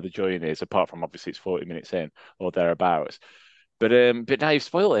realise where the join is, apart from obviously it's 40 minutes in or thereabouts. But now you've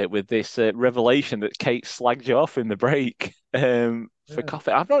spoiled it with this revelation that Kate slagged you off in the break for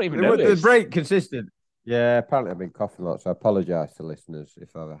coffee. I've not even noticed. The break consisted. Yeah, apparently I've been coughing a lot, so I apologise to listeners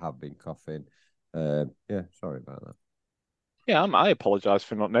if I have been coughing. Yeah, sorry about that. Yeah, I apologise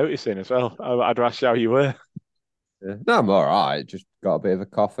for not noticing as well. I'd ask you how you were. Yeah. No, I'm all right. Just got a bit of a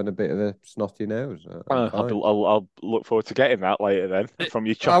cough and a bit of a snotty nose. I'll look forward to getting that later then from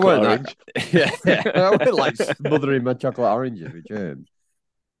your chocolate orange. Yeah, I went like smothering my chocolate oranges with germs.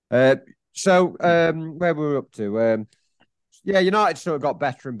 So where we were up to, yeah, United sort of got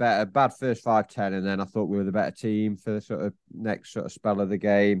better and better. Bad first 5-10, and then I thought we were the better team for the sort of next sort of spell of the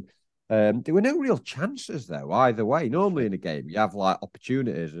game. There were no real chances though either way. Normally in a game you have like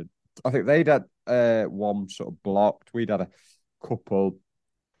opportunities, and I think they'd had one sort of blocked. We'd had a couple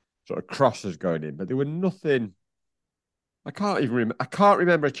sort of crosses going in, but there were nothing. I can't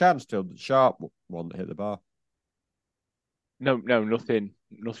remember a chance till the sharp one that hit the bar. No, nothing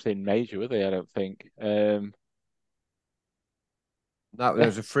major, were they? I don't think. That there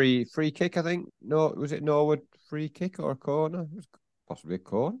was a free kick, I think. No, was it Norwood free kick or a corner? It was possibly a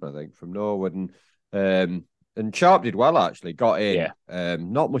corner, I think, from Norwood, and Sharp did well actually. Got in,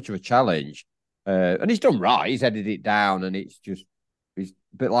 not much of a challenge, and he's done right. He's headed it down, and it's a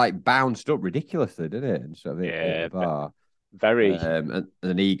bit like bounced up ridiculously, didn't it? And so hit the bar. Very. And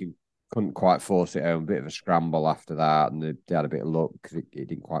Egan couldn't quite force it home. A bit of a scramble after that, and they had a bit of luck because it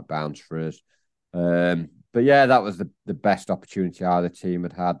didn't quite bounce for us. But yeah, that was the best opportunity either team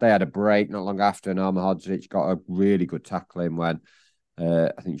had. They had a break not long after, and Armahodzic got a really good tackle in when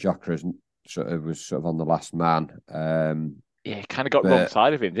I think Jokra was sort of on the last man. Yeah, kind of got wrong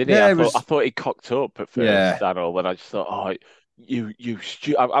side of him, didn't he? I thought he cocked up at first, Daniel, and I just thought, oh,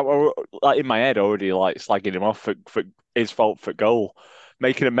 I like in my head already like slagging him off for his fault for goal,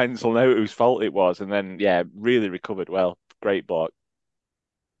 making a mental note whose fault it was, and then really recovered well. Great block.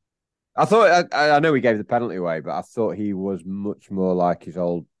 I thought I know he gave the penalty away, but I thought he was much more like his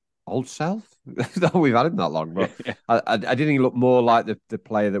old self. We've had him that long, but I didn't think he looked more like the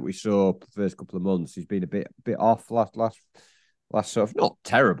player that we saw the first couple of months. He's been a bit off last last sort of not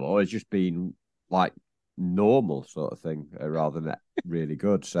terrible. It's just been like normal sort of thing rather than really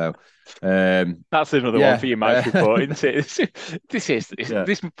good. So, That's another one yeah, for your match report, isn't it? yeah,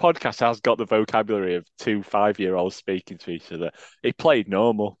 This podcast has got the vocabulary of two 5-year-olds speaking to each other. He played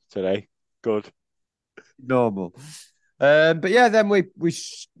normal today. Good. normal. But yeah, then we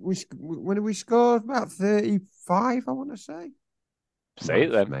when did we score? About 35, I want to say. Say Might it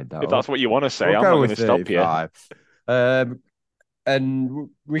have just then. made that If that's up. what you want to say, We'll I'm go not going with to stop you. 35. Um, and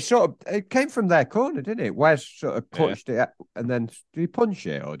we sort of it came from their corner, didn't it? Wes sort of Yeah. clutched it, and then did he punch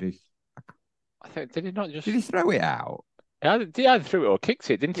it or I think did he not did just he throw it out? he either threw it or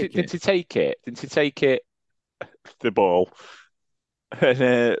kicked it, didn't he? Kick Didn't it. he take it? Didn't he take it the ball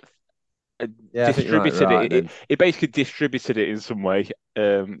and Yeah, I think you're right. distributed Right it. then, It basically distributed it in some way.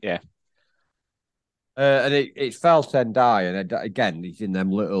 Yeah. and it fell Tendai, and again, he's in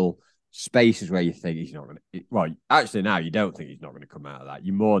them little spaces where you think he's not going to. Well, actually, now you don't think he's not going to come out of that.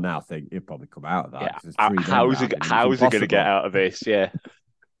 You more now think he'll probably come out of that Yeah. because there's three men round him. It's How's he going to get impossible. out of this? Yeah.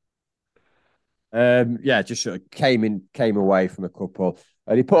 Yeah, just sort of came away from a couple,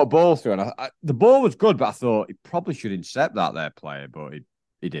 and he put a ball through, and the ball was good, but I thought he probably should intercept that there player, but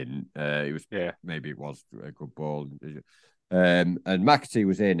he didn't. It was Yeah. maybe it was a good ball. And McAtee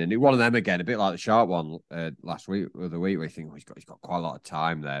was in, and one of them again, a bit like the sharp one last week or the week where you think, oh, he's got quite a lot of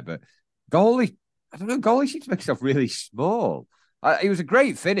time there, but goalie, I don't know, goalie seems to make himself really small. It was a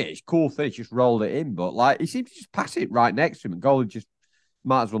great finish, cool finish, just rolled it in, but like he seemed to just pass it right next to him, and goalie just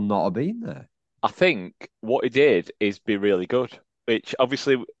might as well not have been there. I think what he did is be really good, which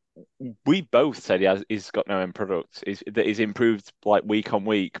obviously we both said he's got no end product. That he's improved like week on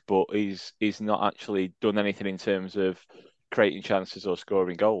week, but he's not actually done anything in terms of creating chances or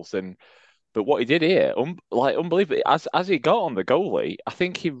scoring goals. And but what he did here, like unbelievable. As he got on the goalie, I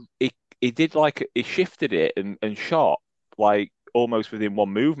think he did like he shifted it and shot like almost within one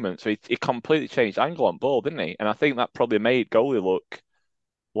movement. So he completely changed angle on ball, didn't he? And I think that probably made goalie look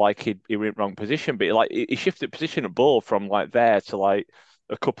like he went wrong position, but he shifted position of ball from like there to like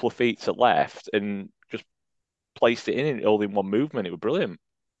a couple of feet to left and just placed it in all in one movement. It was brilliant.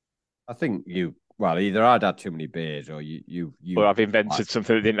 I think well, either I'd had too many beers or Or you I've like, invented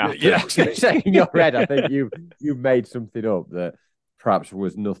something that didn't yeah, I happen. was going to say in your head, I think you've made something up that perhaps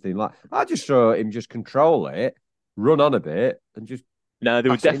was nothing like. I just saw him just control it, run on a bit, and just No,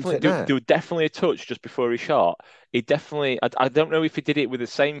 pass it into there net. was definitely a touch just before he shot. He definitely I don't know if he did it with the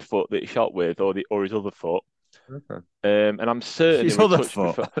same foot that he shot with or his other foot. Okay. And I'm certain there His was a other touch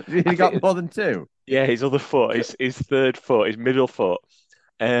foot. before. He I got think more than two. yeah, his other foot, his third foot, his middle foot.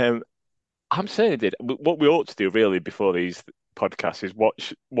 Um, I'm saying it did. What we ought to do really before these podcasts is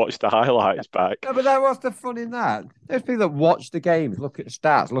watch the highlights back. No, but that what's the fun in that? There's people that watch the games, look at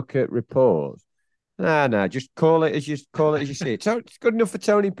stats, look at reports. No, just call it as you see it. So it's good enough for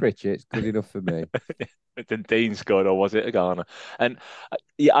Tony Pritchett. It's good enough for me. Then Dean scored, or was it a Garner? And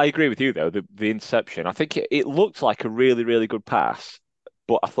yeah, I agree with you though. The interception, I think it looked like a really really good pass,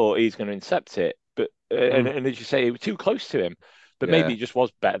 but I thought he's going to intercept it. But Mm, and as you say, it was too close to him. But maybe yeah. it just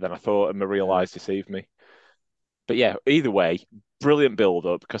was better than I thought, and my real Yeah. eyes deceived me. But yeah, either way, brilliant build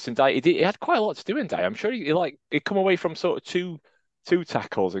up because he had quite a lot to do in Ndai. I'm sure he come away from sort of two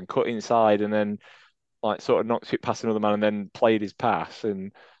tackles and cut inside, and then like sort of knocked it past another man, and then played his pass,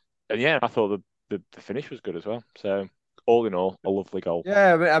 and yeah, I thought the finish was good as well. So all in all, a lovely goal.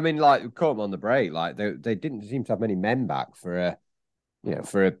 Yeah, but I mean, like, we caught them on the break. Like, they didn't seem to have many men back for a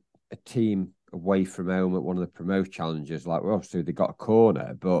team away from home at one of the promote challenges. Like, well, obviously they got a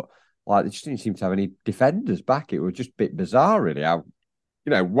corner, but like, they just didn't seem to have any defenders back. It was just a bit bizarre, really. How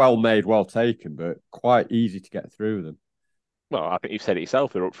well made, well taken, but quite easy to get through them. Well, I think you've said it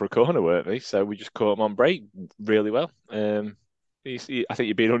yourself. They're up for a corner, weren't they? So we just caught them on break really well. I think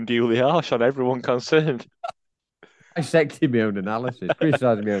you're being unduly harsh on everyone concerned. Dissecting my own analysis,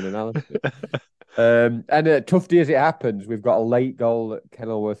 criticising my own analysis. And Tufty as it happens, we've got a late goal at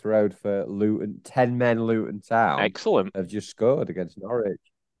Kenilworth Road for Luton. 10 men Luton Town Excellent, have just scored against Norwich.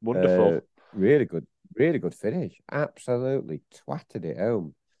 wonderful. Really good finish. Absolutely twatted it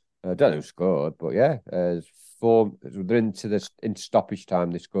home. I don't know who scored, but yeah, they're into stoppage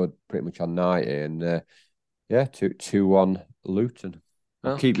time. They scored pretty much on 90, and yeah, 2-1 Luton.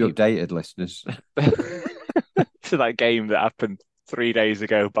 I'll Well, keep you updated, listeners. to that game that happened 3 days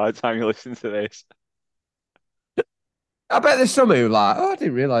ago. By the time you listen to this, I bet there's some who like, oh, I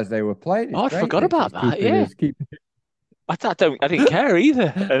didn't realise they were playing. It's I great. forgot about It's that. Yeah, I didn't care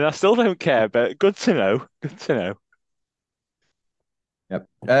either, and I still don't care. But good to know. Good to know. Yep.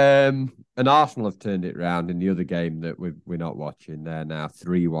 And Arsenal have turned it round in the other game that we're not watching. They're now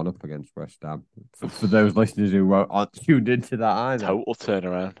 3-1 up against West Ham. For those listeners who aren't tuned into that either. Total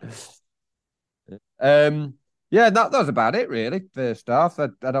turnaround. Yeah, that was about it really. First half, I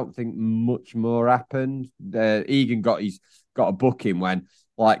don't think much more happened. Egan got a booking when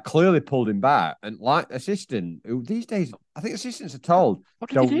like clearly pulled him back, and like assistant who these days I think assistants are told What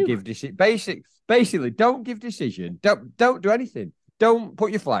did don't they do? give decision. Basically, don't give decision. Don't do anything. Don't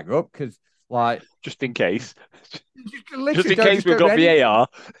put your flag up because like just in case. Just in case we've got VAR.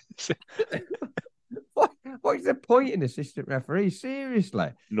 What is the point in assistant referee? Seriously,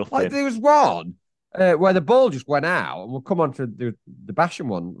 Nothing. Like there was one where the ball just went out, and we'll come on to the Basham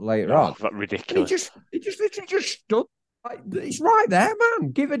one later on. That's ridiculous. He just literally just stood. Like, it's right there,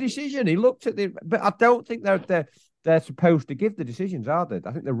 man. Give a decision. He looked at but I don't think they're supposed to give the decisions, are they?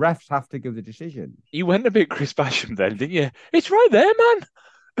 I think the refs have to give the decision. You went a bit Chris Basham then, didn't you? It's right there,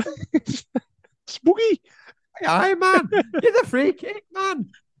 man. Spooky. Aye, man. You're the free kick, man.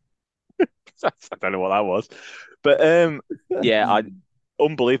 I don't know what that was, but yeah,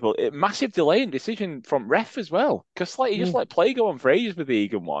 unbelievable. Massive delay in decision from ref as well, because like he just let play go on for ages with the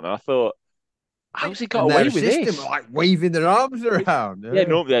Egan one, and I thought, how's he got away with this? Like waving their arms around. Yeah,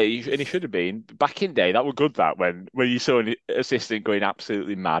 no, and he should have been back in day. That was good. That when you saw an assistant going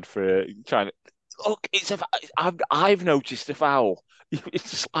absolutely mad for trying to look. I've noticed a foul.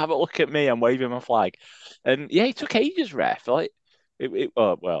 Just have a look at me. I'm waving my flag, and yeah, he took ages, ref. Like.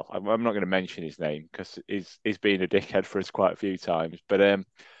 Well, I'm not going to mention his name because he's been a dickhead for us quite a few times. But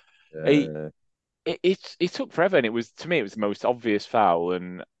it took forever, and it was to me it was the most obvious foul,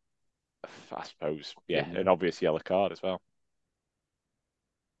 and I suppose an obvious yellow card as well.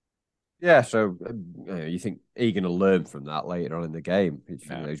 Yeah, so you think Egan will learn from that later on in the game?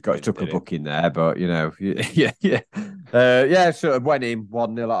 He's took a book in there, but sort of went in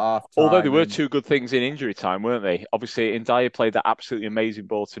 1-0 at half time. Although there were two good things in injury time, weren't they? Obviously, Ndiaye played that absolutely amazing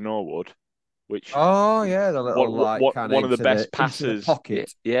ball to Norwood, which the little one of the best passes.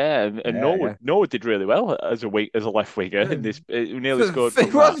 Pocket. Yeah, and Norwood did really well as a left winger in this. Nearly scored. He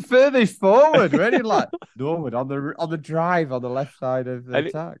was furthest forward, really, like Norwood on the drive on the left side of the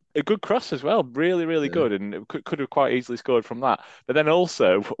attack. A good cross as well, really good, and could have quite easily scored from that. But then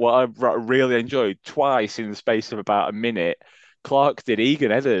also, what I really enjoyed twice in the space of about a minute, Clark did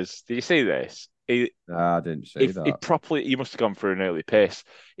Egan headers. Did you see this? I didn't see that. He must have gone for an early piss.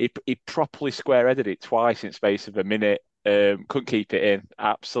 He properly square headed it twice in space of a minute. Couldn't keep it in.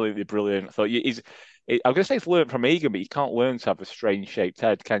 Absolutely brilliant. I thought I'm going to say it's learned from Egan, but you can't learn to have a strange shaped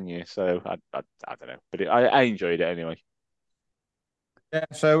head, can you? So I don't know, but I enjoyed it anyway. Yeah,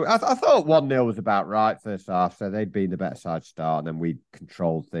 so I thought 1-0 was about right first half. So they'd been the better side start, and then we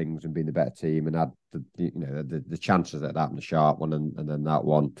controlled things and been the better team and had the chances at that and the sharp one and then that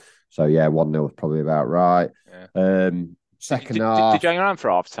one. So yeah, 1-0 was probably about right. Yeah. Second half. Did you hang around for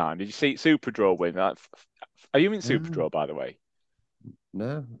half time? Did you see Super Draw win? Are you in Super Draw, by the way?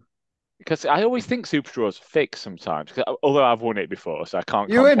 No. Because I always think Super Draw's fixed sometimes. Although I've won it before, so I can't.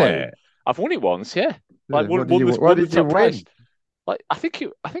 You win it? I've won it once, yeah. Like what did you win? Price. Like I think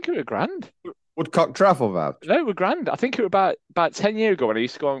it was a grand. Woodcock travel voucher? No, it was grand. I think it was about 10 years ago when I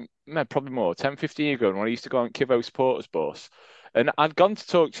used to go on, probably more, 10, 15 years ago when I used to go on Kivo Supporters Bus. And I'd gone to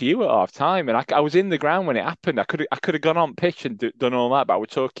talk to you at half time, and I was in the ground when it happened. I could have gone on pitch and done all that, but I was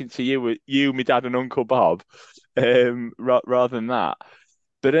talking to you, my dad, and Uncle Bob, rather than that.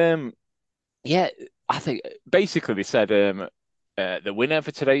 But yeah, I think basically they said the winner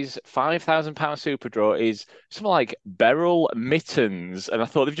for today's £5,000 Super Draw is something like Beryl Mittens, and I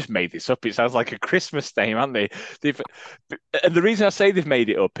thought they've just made this up. It sounds like a Christmas name, haven't they? And the reason I say they've made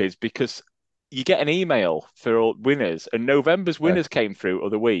it up is because you get an email for all winners, and November's winners came through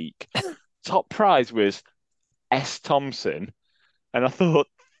other week. Top prize was S. Thompson, and I thought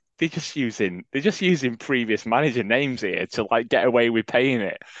they're just using previous manager names here to like get away with paying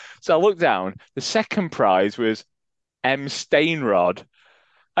it. So I looked down. The second prize was M. Stainrod,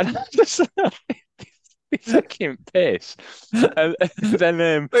 and I just he's taking piss. And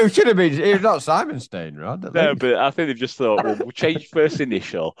then it should have been. It was not Simon Stainrod. No, but I think they've just thought, well, we'll change first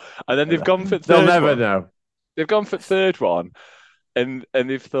initial, and then they've gone for third. They'll never know. They've gone for third one, and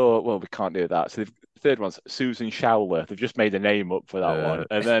they've thought, well, we can't do that. So the third one's Susan Showler. They've just made a name up for that one,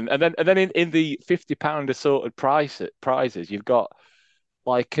 and then in the £50 assorted prizes, you've got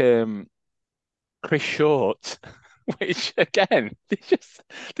like Chris Short. Which again,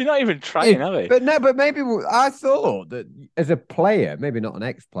 they're not even trying, are they? But maybe I thought that as a player, maybe not an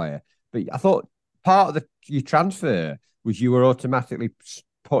ex-player, but I thought part of your transfer was you were automatically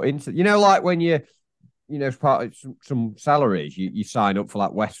put into, like when you as part of some salaries, you sign up for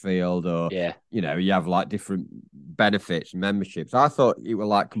like Westfield or Yeah. you have like different benefits and memberships. I thought it were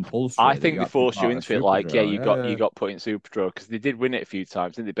like I compulsory that think you they had to be forced you part of into it. Like, yeah, you Superdrug. got put in Superdrug because they did win it a few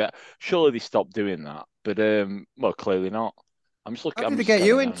times, didn't they? But surely they stopped doing that. But well, clearly not. I'm just How looking. I'm did they just get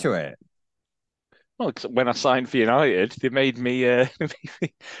you scanning down into now. it? Well, 'cause when I signed for United, they made me.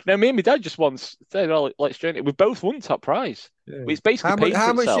 No, me and my dad just once said, "Oh, let's join it." We both won top prize. Yeah. It's basically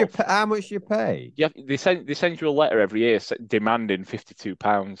How much? paid for itself. How much you pay? Yeah, they send you a letter every year demanding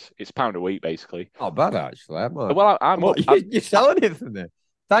 £52. It's pound a week, basically. Not bad actually. Well, I'm up. You're selling it for me.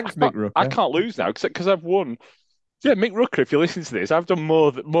 Thanks, Mick I Rooker. can't lose now because I've won. Yeah, Mick Rooker, if you listen to this, I've done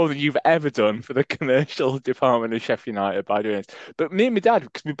more than you've ever done for the commercial department of Sheffield United by doing this. But me and my dad,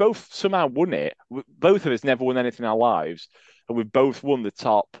 because we both somehow won it, both of us never won anything in our lives, and we both won the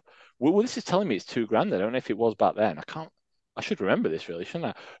top. Well, this is telling me it's 2 grand. I don't know if it was back then. I can't. I should remember this really,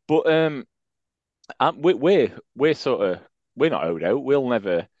 shouldn't I? But we're sort of we're not owed out. We'll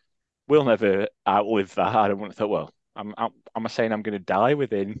never outlive that. I don't want to thought. Well, am I saying I'm going to die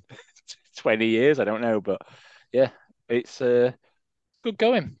within 20 years? I don't know, but yeah, it's good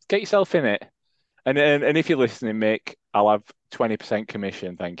going. Get yourself in it. And if you're listening, Mick, I'll have 20%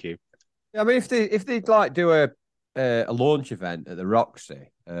 commission. Thank you. I mean, if they'd like do a launch event at the Roxy,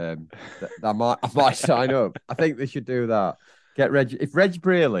 I might sign up. I think they should do that. Get Reg if Reg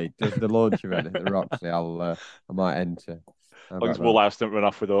Brearley does the launch event at the Roxy, I might enter. How As long about as that? Woolhouse don't run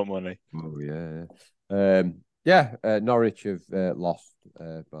off with all money. Oh yeah, yeah. Norwich have lost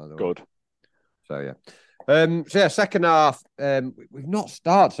by the way. Good. So yeah. So yeah, second half. We've not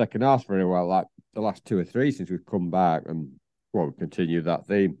started second half very well. Like the last two or three since we've come back, and well, we continue that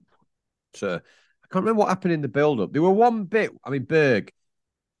theme. So I can't remember what happened in the build-up. There were one bit. I mean, Berg.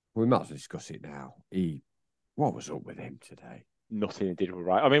 We might as well discuss it now. What was up with him today? Nothing he did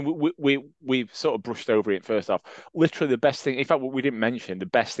right. I mean, we sort of brushed over it first off. Literally, the best thing. In fact, what we didn't mention, the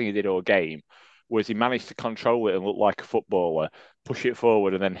best thing he did all game was he managed to control it and look like a footballer, push it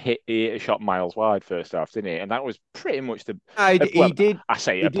forward, and then hit a shot miles wide first half, didn't he? And that was pretty much the. He did. I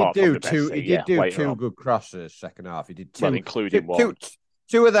say He did apart from do the best two. thing, He yeah, did do later two on. good crosses second half. He did Well, two, including one.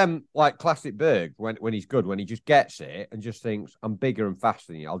 two of them like classic Berg when he's good, when he just gets it and just thinks I'm bigger and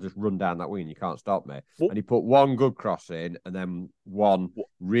faster than you. I'll just run down that wing. You can't stop me. What? And he put one good cross in and then one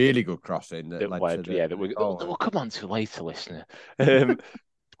really good cross in that led to that we'll come on to later, listener.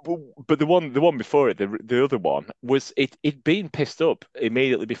 But the one before it, the other one was he'd been pissed up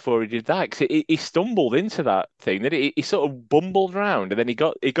immediately before he did that because he stumbled into that thing. Then he sort of bumbled around and then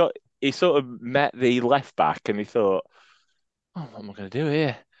he sort of met the left back and he thought, oh, what am I going to do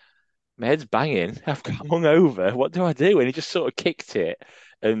here? My head's banging. I'm hung over. What do I do? And he just sort of kicked it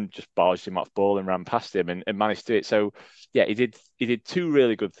and just barged him off ball and ran past him and managed to do it. So yeah, he did two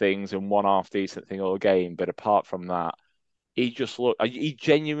really good things and one half decent thing all game. But apart from that, he just looked. He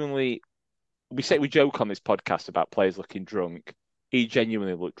genuinely. We joke on this podcast about players looking drunk. He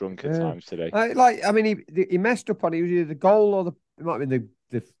genuinely looked drunk at times today. I mean, he messed up on it. It was either the goal or it might have been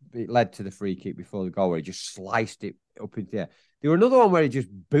the it led to the free kick before the goal where he just sliced it up into the air. There was another one where he just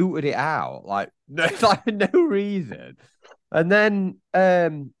booted it out like for no reason, and then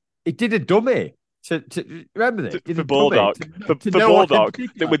he did a dummy to remember this For Baldock, for Baldock,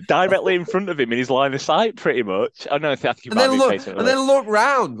 that were directly in front of him in his line of sight, pretty much. I know. I think and then look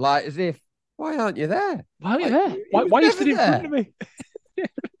round like as if, why aren't you there? Why aren't you there? Why are you stood in front of me?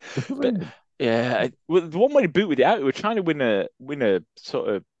 But, yeah, the one when he booted it out, he was trying to win a sort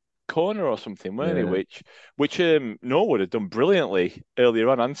of corner or something, weren't he? Which Norwood had done brilliantly earlier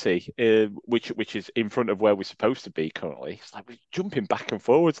on, hadn't he? Which is in front of where we're supposed to be currently. It's like we're jumping back and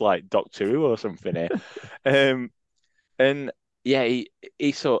forwards like Doctor Who or something here. And yeah,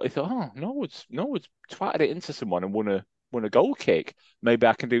 he thought, oh, Norwood's twatted it into someone and won a goal kick. Maybe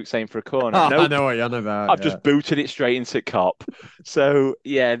I can do the same for a corner. Oh, Nope. I know what you're on about. I've just booted it straight into Cop. So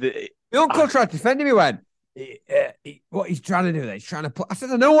yeah, the uncle tried to defend him. He went, what he's trying to do there? He's trying to put. I said,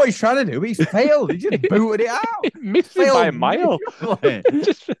 I know what he's trying to do, but he's failed. He just booted it out. He missed it by a mile.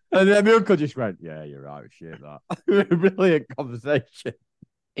 And then my uncle just went, yeah, you're right. Shit, that brilliant conversation.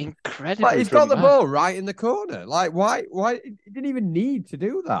 Incredible. Like, he's got the ball right in the corner. Like, why? He didn't even need to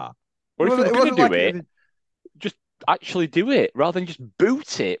do that. Or if he was going to do it, just actually do it rather than just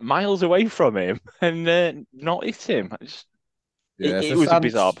boot it miles away from him and not hit him. It was a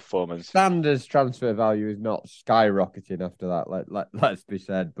bizarre performance. Sanders' transfer value is not skyrocketing after that. Let's be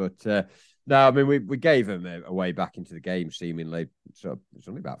said, but no, I mean we gave him a way back into the game seemingly. So it's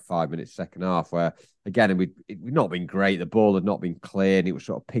only about 5 minutes second half where again we'd not been great. The ball had not been clear, and it was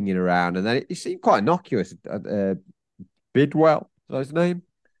sort of pinging around, and then it seemed quite innocuous. Bidwell, is that his name?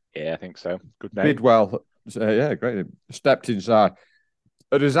 Yeah, I think so. Good name. Bidwell, yeah, great. Stepped inside.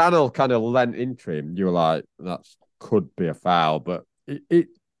 And as Anil kind of leant into him, you were like, that could be a foul, but it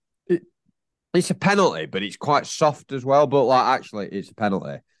it's a penalty, but it's quite soft as well. But like, actually, it's a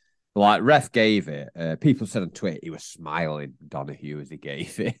penalty. Like, ref gave it. People said on Twitter he was smiling, Donahue, as he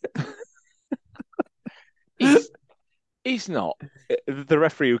gave it. He's he's not the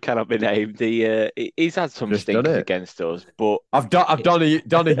referee who cannot be named. He's had some Just done stinkers it. against us, but I've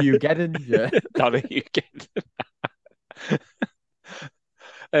Donahue getting yeah. Donahue get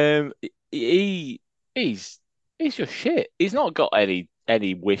um he he's he's just shit. He's not got any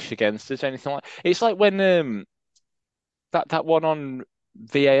wish against us, anything like. It's like when that one on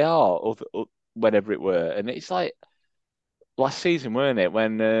VAR or whenever it were, and it's like last season, weren't it?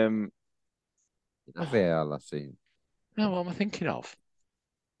 When VAR last season. no, what am I thinking of?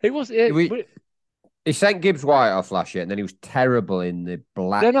 It was it. He sent Gibbs White off last year, and then he was terrible in the No,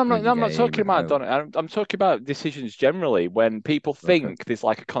 Blackburn I'm not game talking at about home. Don. I'm talking about decisions generally when people Okay. think there's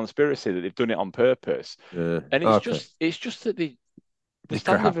like a conspiracy that they've done it on purpose, and Okay. it's just that the The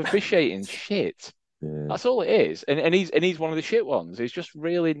standard of crap. officiating shit. Yeah. That's all it is, and he's one of the shit ones. He's just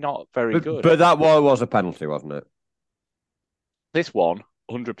really not very But good. but that was a penalty, wasn't it? This one,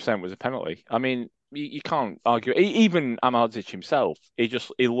 100% was a penalty. I mean, you can't argue. Even Amardzic himself,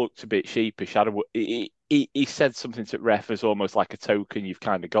 he looked a bit sheepish. He said something to ref as almost like a token you've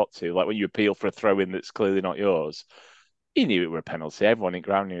kind of got to, like when you appeal for a throw in that's clearly not yours. He knew it were a penalty. Everyone in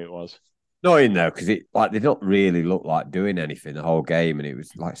ground knew it was. Annoying though, because it like they don't really look like doing anything the whole game, and it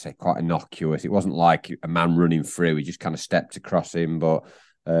was like I say quite innocuous. It wasn't like a man running through; he just kind of stepped across him. But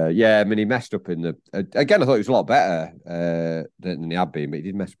yeah, I mean, he messed up in the again. I thought he was a lot better than he had been, but he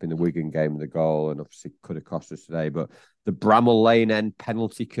did mess up in the Wigan game with the goal, and obviously could have cost us today. But the Bramall Lane end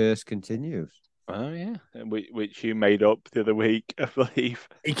penalty curse continues. Oh yeah, which you made up the other week, I believe.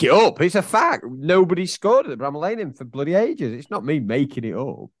 Pick it up. It's a fact. Nobody scored at the Bramall Lane end for bloody ages. It's not me making it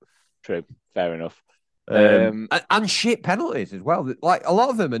up. True, fair enough. And shit penalties as well. Like a lot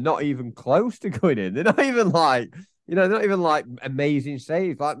of them are not even close to going in. They're not even like, they're not even like amazing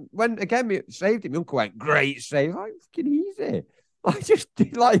saves. Like when again we saved it, my uncle went, great save. Like fucking easy. I just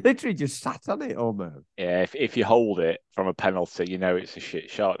like literally just sat on it almost. Yeah, if you hold it from a penalty, you know it's a shit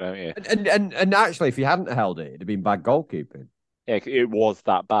shot, don't you? And actually, if he hadn't held it, it'd have been bad goalkeeping. Yeah, it was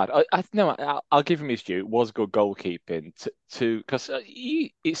that bad. I no, I'll give him his due. It was good goalkeeping to because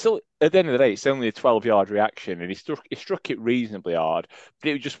it's still at the end of the day, it's only a 12-yard reaction, and he struck it reasonably hard, but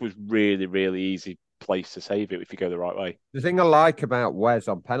it just was really easy place to save it if you go the right way. The thing I like about Wes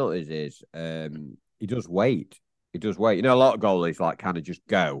on penalties is he does wait. He does wait. You know, a lot of goalies like kind of just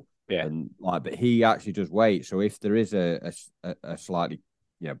go Yeah. and like, but he actually does wait. So if there is a slightly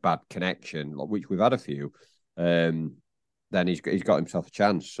bad connection, which we've had a few, then he's got himself a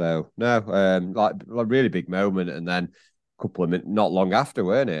chance. So no, like a really big moment, and then a couple of minutes not long after,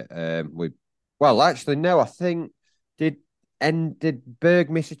 weren't it? Actually no, I think did did Berg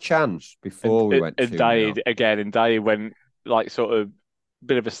miss a chance before we went And 2-0? died again, and Dyer went like sort of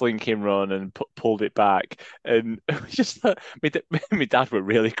bit of a slinking run and pulled it back. And it was just my dad were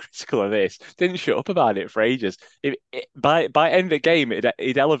really critical of this. Didn't shut up about it for ages. By end of game,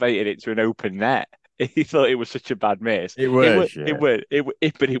 he'd elevated it to an open net. He thought it was such a bad miss. It was, But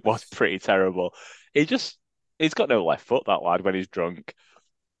it was pretty terrible. He's got no left foot, that lad, when he's drunk.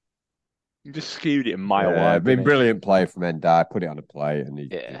 He just skewed it a mile I wide. mean, brilliant play from Endai. Put it on a plate, and he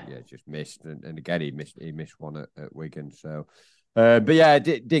Yeah. just missed. And again, he missed one at Wigan. So, but yeah, it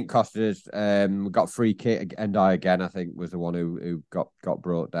didn't cost us. We got a free kick. Endai again, I think, was the one who got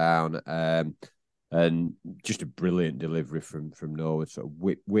brought down. And just a brilliant delivery from Norwood. Sort of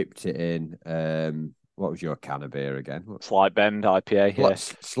whipped it in. What was your can of beer again? Slight bend IPA. Yeah.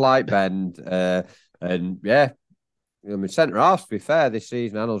 Slight bend. And yeah, I mean, centre half, to be fair, this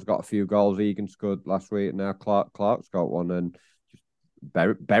season, Anel's got a few goals. Egan scored last week, and now Clark's got one, and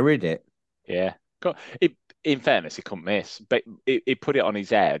just buried it. Yeah. In fairness, he couldn't miss, but he put it on his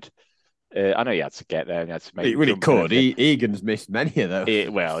head. I know he had to get there and he had to make He really could. Egan's missed many of those.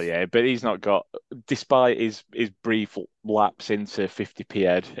 Well, yeah, but he's not got, despite his brief lapse into 50p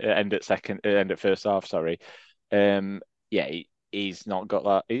head, end at first half, sorry. Yeah, he's not got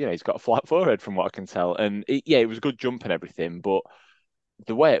that. He's got a flat forehead from what I can tell, and it was a good jump and everything, but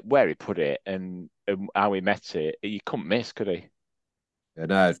the way where he put it and how he met it, he couldn't miss, could he? Yeah,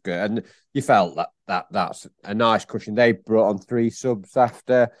 no, it's good, and you felt that's a nice cushion. They brought on 3 subs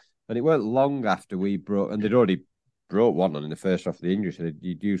after, and it weren't long after we brought, and they'd already brought one on in the first half of the injury, so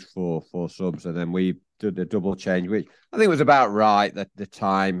you'd used four subs, and then we did a double change, which I think was about right at the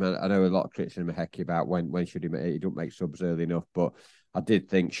time. I know a lot of criticism of Hecky about when should he don't make subs early enough, but I did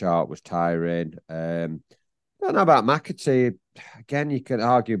think Sharp was tiring. I don't know about McAtee. Again, you can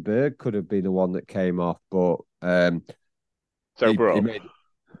argue Berg could have been the one that came off, but So, he bro, made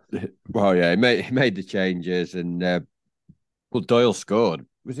he made the changes, and well, Doyle scored.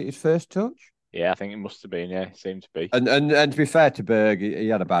 Was it his first touch? yeah, I think it must have been. Yeah, it seemed to be. And to be fair to Berg, he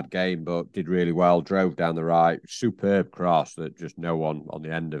had a bad game, but did really well. Drove down the right, superb cross that just no one on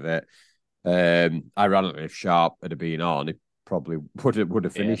the end of it. Ironically, if Sharp had been on, he probably would have Yeah,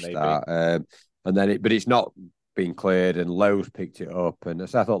 finished maybe. that. And then but it's not been cleared, and Lowe's picked it up, and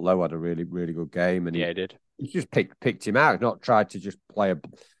so I thought Lowe had a really good game, and Yeah, it did. he just picked him out. He's not tried to just play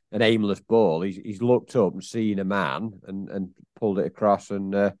an aimless ball. He's looked up and seen a man and pulled it across,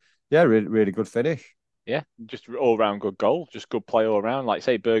 and yeah, really good finish. Yeah, just all round good goal, just good play all around. Like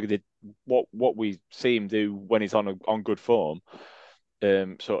say, Berger did what we see him do when he's on good form,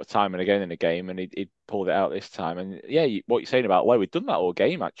 sort of time and again in the game, and he pulled it out this time. And yeah, what you're saying about Lowe, he'd done that all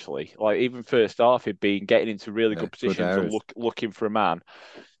game actually. Like even first half, he'd been getting into really Yeah, good good positions and areas. looking for a man.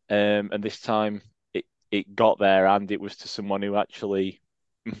 And this time it got there, and it was to someone who actually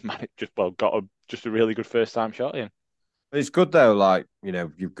just got just a really good first time shot in. It's good though, like,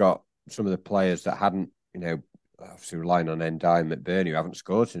 you've got some of the players that hadn't, obviously relying on Endine McBurney, who haven't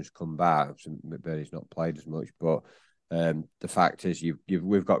scored since come back. Obviously, McBurney's not played as much, but the fact is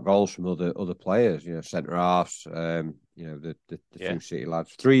we've got goals from other players, centre halves, the Yeah. two City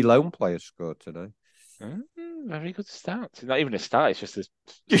lads. 3 lone players scored tonight. Very good start. It's not even a start, it's just a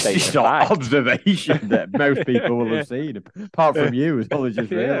Just statement it's of not fact. observation that most people will Yeah. have seen, apart from you, as well as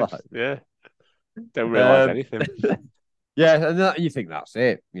just Yeah, realised. yeah. Don't realise Um, anything. Yeah, and you think that's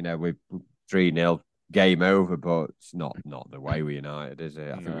it. We've 3-0, game over, but it's not the way we United, is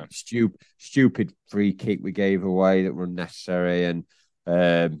it? I think No. stupid free kick we gave away that were unnecessary, and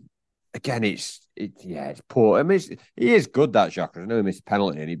again, it's poor. I mean, he is good, that Xhaka. I know he missed a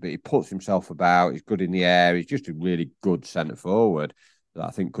penalty, but he puts himself about. He's good in the air. He's just a really good centre forward that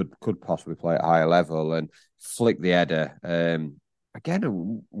I think could possibly play at a higher level and flick the header.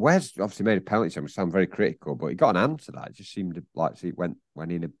 Again, Wes obviously made a penalty, so I sound very critical, but he got an answer to that. It just seemed like it went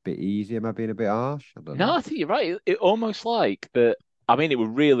in a bit easier. Am I being a bit harsh? I don't No, know. I think you're right. It almost like that. I mean, it was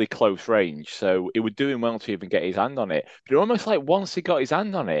really close range, so it would do him well to even get his hand on it. But it almost like once he got his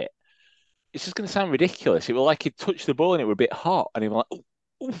hand on it, it's just going to sound ridiculous. It was like he touched the ball and it was a bit hot, and he was like,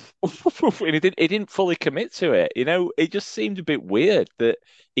 oof, oof, oof, and he didn't fully commit to it. It just seemed a bit weird that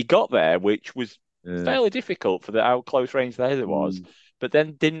he got there, which was Yeah. fairly difficult for how close range the header was, Mm. but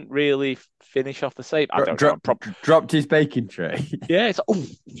then didn't really finish off the save. I don't know. Dropped his baking tray. Yeah,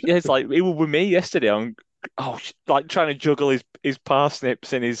 it's like it was with me yesterday on like trying to juggle his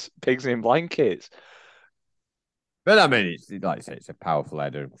parsnips and his pigs in blankets. But I mean, it's like I say, it's a powerful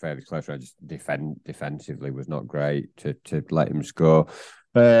header, fairly close. I just defensively was not great to let him score.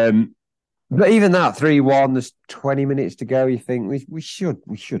 But even that 3-1, there's 20 minutes to go. You think we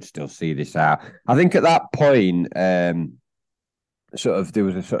should still see this out. I think at that point, sort of there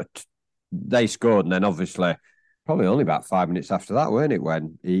was a sort of they scored, and then obviously probably only about 5 minutes after that, weren't it,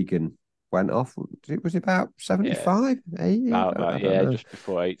 when Egan went off? Was it about Yeah, 75, 80? about I that. don't Yeah, know. just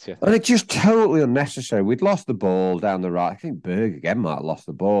before 80, I And think. it's just totally unnecessary. We'd lost the ball down the right. I think Berg again might have lost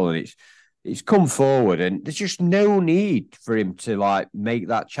the ball, and it's come forward, and there's just no need for him to like make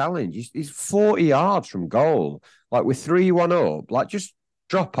that challenge. He's 40 yards from goal, like with 3-1 up. Like just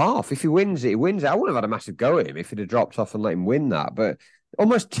drop off. If he wins it, he wins it. I wouldn't have had a massive go at him if he'd have dropped off and let him win that, but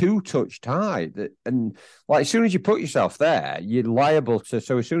almost two-touch tie. And like as soon as you put yourself there, you're liable to.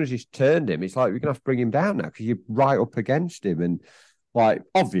 So as soon as he's turned him, it's like you're gonna have to bring him down now because you're right up against him and. Like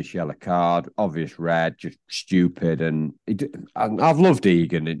obvious yellow card, obvious red, just stupid, and I've loved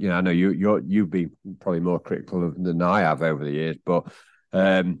Egan. I know you've been probably more critical of than I have over the years, but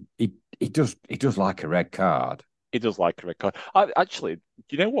he does like a red card. He does like a record. Actually,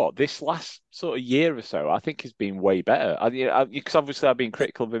 you know what? This last sort of year or so, I think he's been way better. Because obviously I've been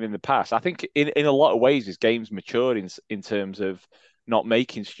critical of him in the past. I think in a lot of ways his game's matured in terms of not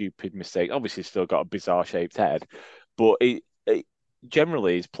making stupid mistakes. Obviously, he's still got a bizarre shaped head, but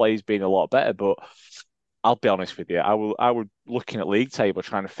generally his play's been a lot better. But I'll be honest with you, I was looking at league table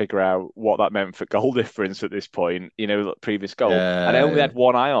trying to figure out what that meant for goal difference at this point, previous goal. And I only Yeah, had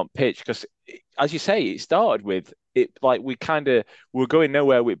one eye on pitch because, as you say, it started with it like we kind of were going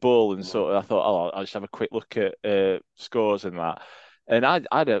nowhere with ball, and sort of I thought, oh, I'll just have a quick look at scores and that. And I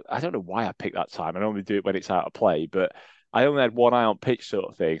don't know why I picked that time. I normally do it when it's out of play, but I only had one eye on pitch sort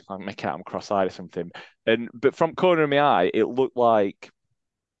of thing. Like make out I'm cross-eyed or something. But from corner of my eye, it looked like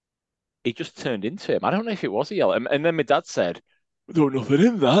he just turned into him. I don't know if it was a yellow. And then my dad said, "There was nothing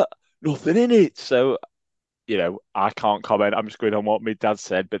in that, nothing in it." So I can't comment. I'm just going on what my dad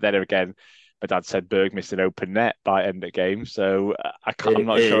said. But then again, my dad said Berg missed an open net by end of game, so I'm It,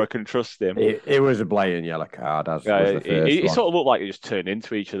 not sure I it, can trust him. it was a blatant yellow card, as was the first It one. sort of looked like it just turned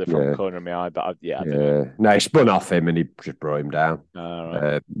into each other from the Yeah, corner of my eye, but I don't know. yeah. No, he spun off him and he just brought him down. All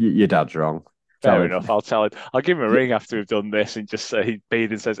right. Your dad's wrong. Tell Fair him. enough. I'll tell him. I'll give him a ring after we've done this and just say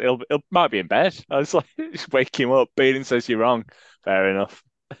Beaton says he'll might be in bed. I was like, just wake him up. Beaton says you're wrong. Fair enough.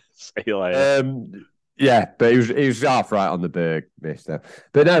 See you later. Yeah, but he was half right on the Berg miss though.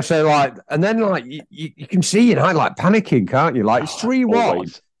 But no, so like, and then like you can see United like panicking, can't you? Like it's 3-1,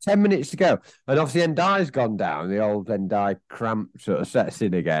 Always. 10 minutes to go, and obviously Ndai's gone down. The old Ndai cramp sort of sets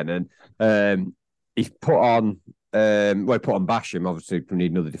in again, and he's put on he put on Basham. Obviously, we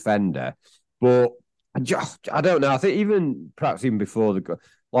need another defender, but I don't know. I think perhaps even before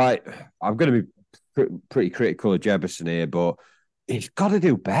like I'm going to be pretty critical of Jefferson here, but he's got to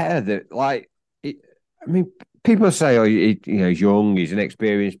do better. That like. I mean, people say, "Oh, he's young, he's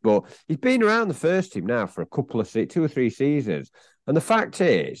inexperienced," but he's been around the first team now for a couple of 2 or 3 seasons. And the fact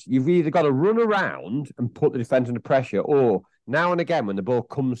is, you've either got to run around and put the defence under pressure, or now and again, when the ball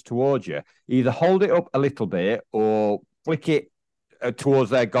comes towards you, either hold it up a little bit or flick it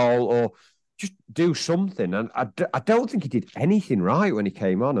towards their goal, or just do something. And I don't think he did anything right when he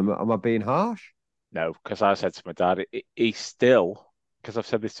came on. Am I being harsh? No, because I said to my dad, he still, because I've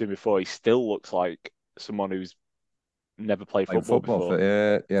said this to him before, he still looks like someone who's never played football before.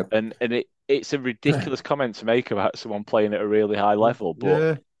 Yeah. And it's a ridiculous comment to make about someone playing at a really high level,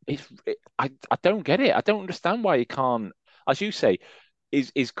 but I don't get it. I don't understand why he can't, as you say,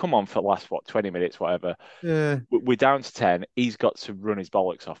 he's come on for the last 20 minutes, whatever. Yeah. We're down to 10. He's got to run his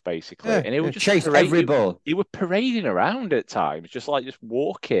bollocks off basically, and he would just chase every ball. He was parading around at times, just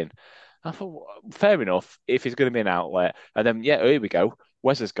walking. I thought, fair enough, if he's going to be an outlet, and then here we go.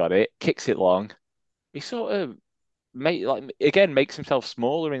 Wes has got it, kicks it long. He sort of makes himself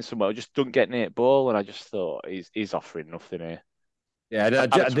smaller in some way, just doesn't get near the ball, and I just thought he's offering nothing here. Yeah,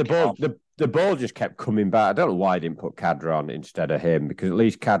 the ball just kept coming back. I don't know why I didn't put Cadra on instead of him, because at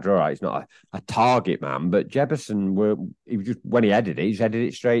least Cadra, right, he's not a target man, but Jefferson, he was just, when he headed it, he's headed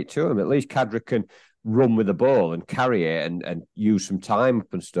it straight to him. At least Cadra can run with the ball and carry it and use some time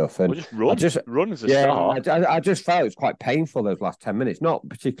up and stuff. And run as a start. I just felt it was quite painful those last 10 minutes. Not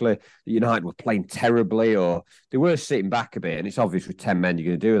particularly that United were playing terribly or they were sitting back a bit. And it's obvious with 10 men you're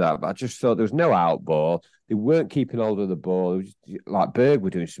going to do that. But I just thought there was no out ball. They weren't keeping hold of the ball. It was just, like Berg were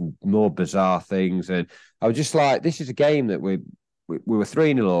doing some more bizarre things. And I was just like, this is a game that we were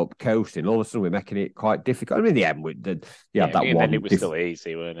 3-0 up, coasting. All of a sudden, we're making it quite difficult. I mean, in the end, had that one. Then it was still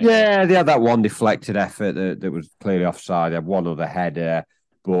easy, weren't it? Yeah, they had that one deflected effort that was clearly offside. They had one other header,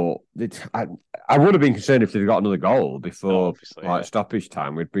 but I would have been concerned if they'd got another goal before stoppage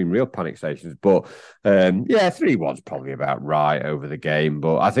time. We'd been real panic stations. But 3-1's probably about right over the game.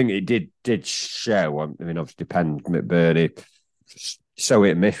 But I think it did show. I mean, obviously, depends McBurney. So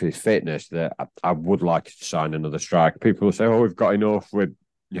hit and miss with his fitness that I would like to sign another striker. People will say, "Oh, we've got enough with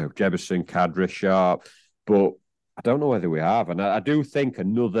Jefferson, Cadra, Sharp," but I don't know whether we have. And I do think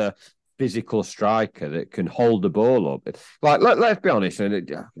another physical striker that can hold the ball up. Like let's be honest,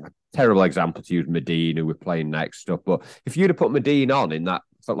 and terrible example to use Medina, who we're playing next stuff. But if you'd have put Medina on in that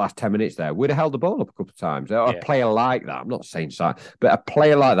for the last 10 minutes there, we'd have held the ball up a couple of times. A player like that, I'm not saying so, but a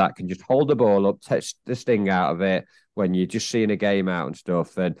player like that can just hold the ball up, take the sting out of it when you're just seeing a game out and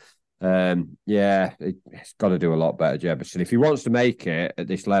stuff. And it's got to do a lot better, Jefferson. If he wants to make it at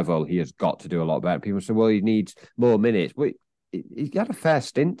this level, he has got to do a lot better. People say, well, he needs more minutes. But he had a fair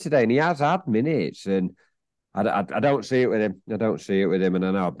stint today, and he has had minutes. And I don't see it with him. I don't see it with him. And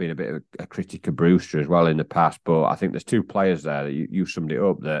I know I've been a bit of a critic of Brewster as well in the past, but I think there's 2 players there that you summed it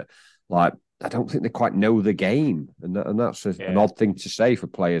up that, like, I don't think they quite know the game. And that's an odd thing to say for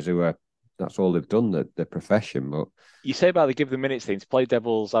players who are, that's all they've done, their profession. But you say about the give the minutes thing to play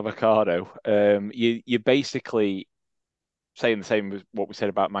devil's avocado. You basically saying the same as what we said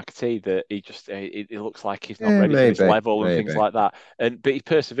about McAtee, that he just it looks like he's not ready for this level and things like that. But he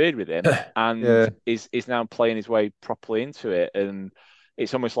persevered with him and is now playing his way properly into it. And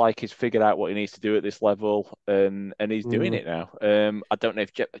it's almost like he's figured out what he needs to do at this level, and he's doing it now. I don't know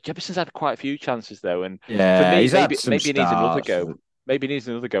if Jefferson's had quite a few chances though, and for me, maybe he needs another go. Maybe he needs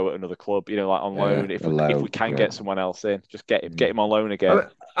another go at another club, like on loan. If we can get someone else in, just get him on loan again.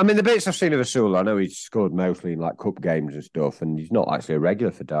 I mean, the bits I've seen of Asula, I know he's scored mostly in like cup games and stuff, and he's not actually a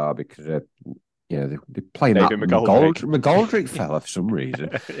regular for Derby because they're playing that McGoldrick fella for some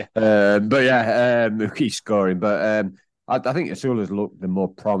reason. He's scoring. But I think Asula's looked the more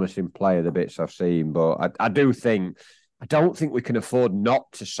promising player, the bits I've seen. But I don't think we can afford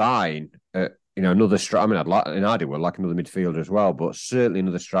not to sign another striker. I mean, I'd like an ideal would like another midfielder as well, but certainly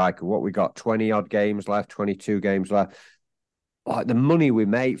another striker. What we got, 20 odd games left, 22 games left. Like the money we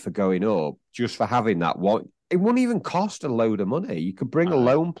make for going up, just for having that one, it wouldn't even cost a load of money. You could bring I a know.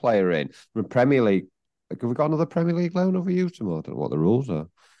 loan player in from Premier League. Have we got another Premier League loan over used them? I don't know what the rules are.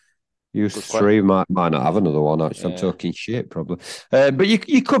 Use Good three, question. might not have another one. Actually, I'm Yeah. talking shit probably. But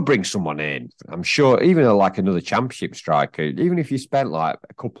you could bring someone in. I'm sure, even like another championship striker. Even if you spent like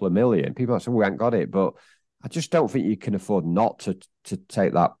a couple of million, people might say we haven't got it. But I just don't think you can afford not to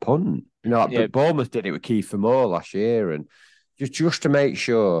take that punt. Yeah. But Bournemouth did it with Kiefer Moore last year, and just to make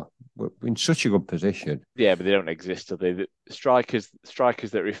sure we're in such a good position. Yeah, but they don't exist, do they? Strikers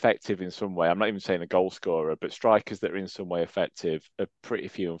that are effective in some way. I'm not even saying a goal scorer, but strikers that are in some way effective are pretty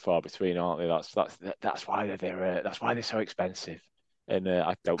few and far between, aren't they? That's why that's why they're so expensive. And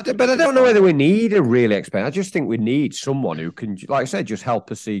I don't think But you're I going to don't know find whether one. we need a really expensive. I just think we need someone who can, like I said, just help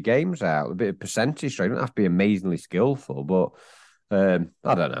us see games out. A bit of percentage. So you don't have to be amazingly skillful, but I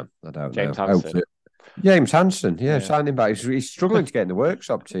don't know. I don't James know. Hansen. Hopefully, James Hansen, yeah, Yeah. signing back. He's struggling to get in the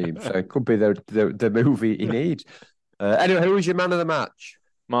workshop team, so it could be the movie he needs. Anyway, who was your man of the match?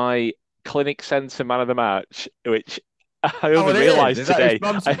 My clinic centre man of the match, which I Oh, only it is. realised Is that who today.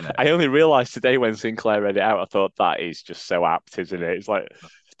 sponsored it? I only realised today when Sinclair read it out. I thought that is just so apt, isn't it? It's like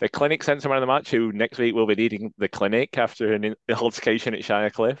the clinic centre man of the match, who next week will be needing the clinic after an altercation at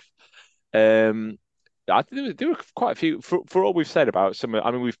Shirecliff. Um, there were quite a few for all we've said about some.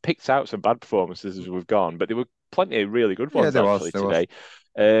 I mean, we've picked out some bad performances as we've gone, but there were plenty of really good Yeah, ones there was. actually There was.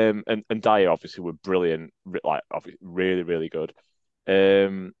 today. And Dyer obviously were brilliant, like really really good.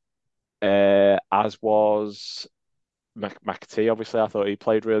 Um, as was McAtee. Obviously, I thought he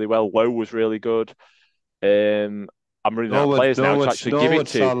played really well. Lowe was really good. Um, I'm running out of players now to actually give it Norwood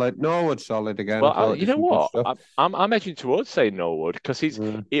to. solid. Norwood solid again. Well, I thought you did know some good what? stuff. I'm edging towards saying Norwood because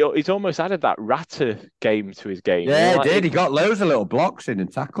Mm. he's almost added that Ratter game to his game. Yeah, he Like did. He got loads of little blocks in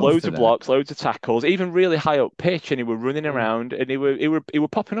and tackles loads of today. blocks, loads of tackles, even really high up pitch, and he were running Mm. around, and he were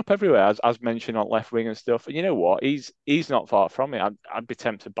popping up everywhere as mentioned on left wing and stuff. And you know what? He's not far from it. I'd be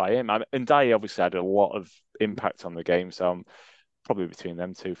tempted by him. And Dye obviously had a lot of impact on the game, so I'm probably between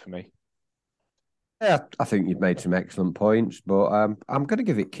them two for me. Yeah, I think you've made some excellent points, but I'm going to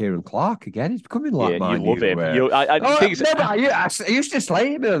give it Kieran Clark again. He's becoming like Yeah, my you love new. him. I think No, but I used to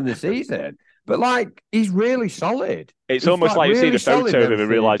slay him in the season, but like he's really solid. it's He's almost like like you've seen really a solid photo of him and everything.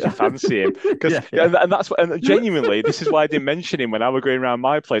 realize you fancy him. Because Yeah, yeah. and that's what, and genuinely, this is why I didn't mention him when I was going around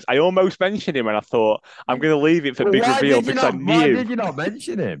my place. I almost mentioned him and I thought I'm going to leave it for Well, big reveal because I Why knew did you not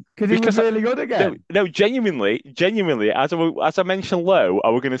mention him? Because he was because really good no, again. no, genuinely, as I mentioned low, I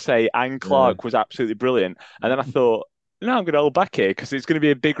was going to say Anne Yeah. Clark was absolutely brilliant, and then I thought, no, I'm going to hold back here because it's going to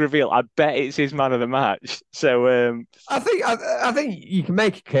be a big reveal. I bet it's his man of the match. So, I think you can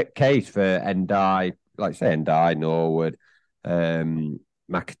make a case for Endai, like say Endai, Norwood, um,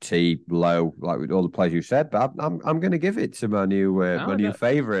 McAtee, Lowe, like with all the players you said. But I'm going to give it to my no, new no,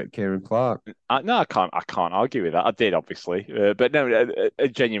 favourite, Kieran Clark. no, I can't argue with that. I did obviously, but no,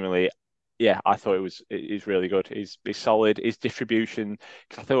 genuinely, yeah, I thought it was really good. He's solid. His distribution,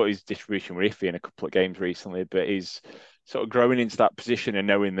 'cause I thought his distribution were iffy in a couple of games recently, but he's sort of growing into that position and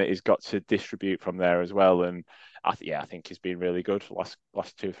knowing that he's got to distribute from there as well. And I think he's been really good last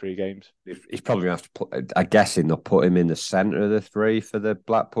 2 or 3 games. He's probably going to have to put. I'm guessing they'll put him in the centre of the three for the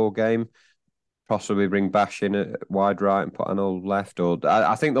Blackpool game. Possibly bring Bash in at wide right and put Arnold left, or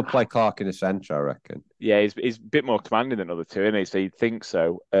I think they'll play Clark in the centre. I reckon. Yeah, he's a bit more commanding than other two, isn't he? So you'd think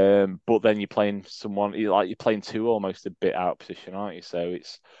so. But then you're playing someone you're playing two almost a bit out of position, aren't you? So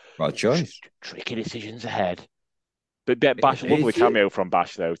it's Right choice. tricky decisions ahead. But It Bash, lovely is. cameo from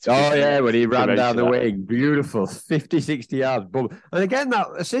Bash though Oh yeah, when he to ran down mention the that. wing, beautiful, 50, 60 yards. Boom. And again, that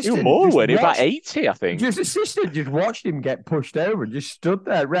Even assistant more just when he was about watched, 80, I think. just watched him get pushed over and just stood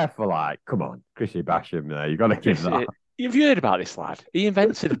there. Ref were like, "Come on, Chrissy Basham, there, you got to give Chris, that." have you heard about this lad? He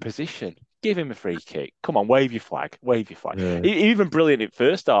invented a position. Give him a free kick. Come on, wave your flag. Wave your flag. Yeah. Even brilliant at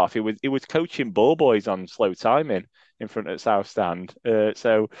first half. He was coaching ball boys on slow timing in front of South Stand.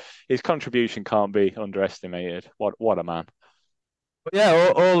 So his contribution can't be underestimated. What a man. But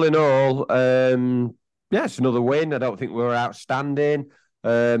yeah, all in all, yeah, it's another win. I don't think we were outstanding,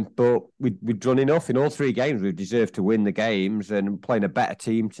 but we've done enough in all three games. We've deserved to win the games and playing a better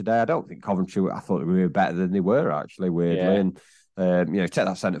team today. I don't think Coventry. I thought they were better than they were actually, weirdly. Yeah. And take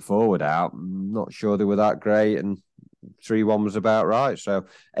that centre forward out. I'm not sure they were that great, and 3-1 was about right. So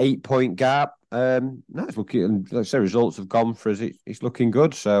 8 point gap. No, it's looking. Let's say results have gone for us. It's looking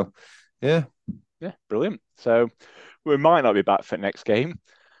good. So yeah. Yeah, brilliant. So we might not be back for next game.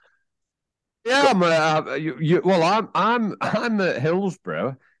 Yeah, Got, I'm. Well, I'm at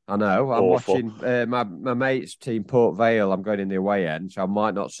Hillsborough. I know. I'm Awful. watching my mate's team, Port Vale. I'm going in the away end, so I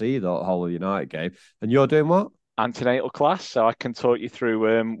might not see the whole of the United game. And you're doing what? Antenatal class, so I can talk you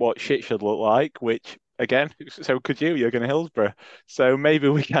through what shit should look like, which again, so could you. You're going to Hillsborough. So maybe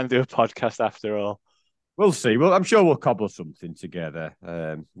we can do a podcast after all. We'll see. Well, I'm sure we'll cobble something together.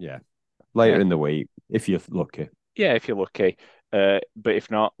 Yeah, later Yeah. in the week if you're lucky. Yeah, if you're lucky. But if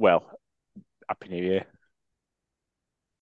not, well, Happy New Year.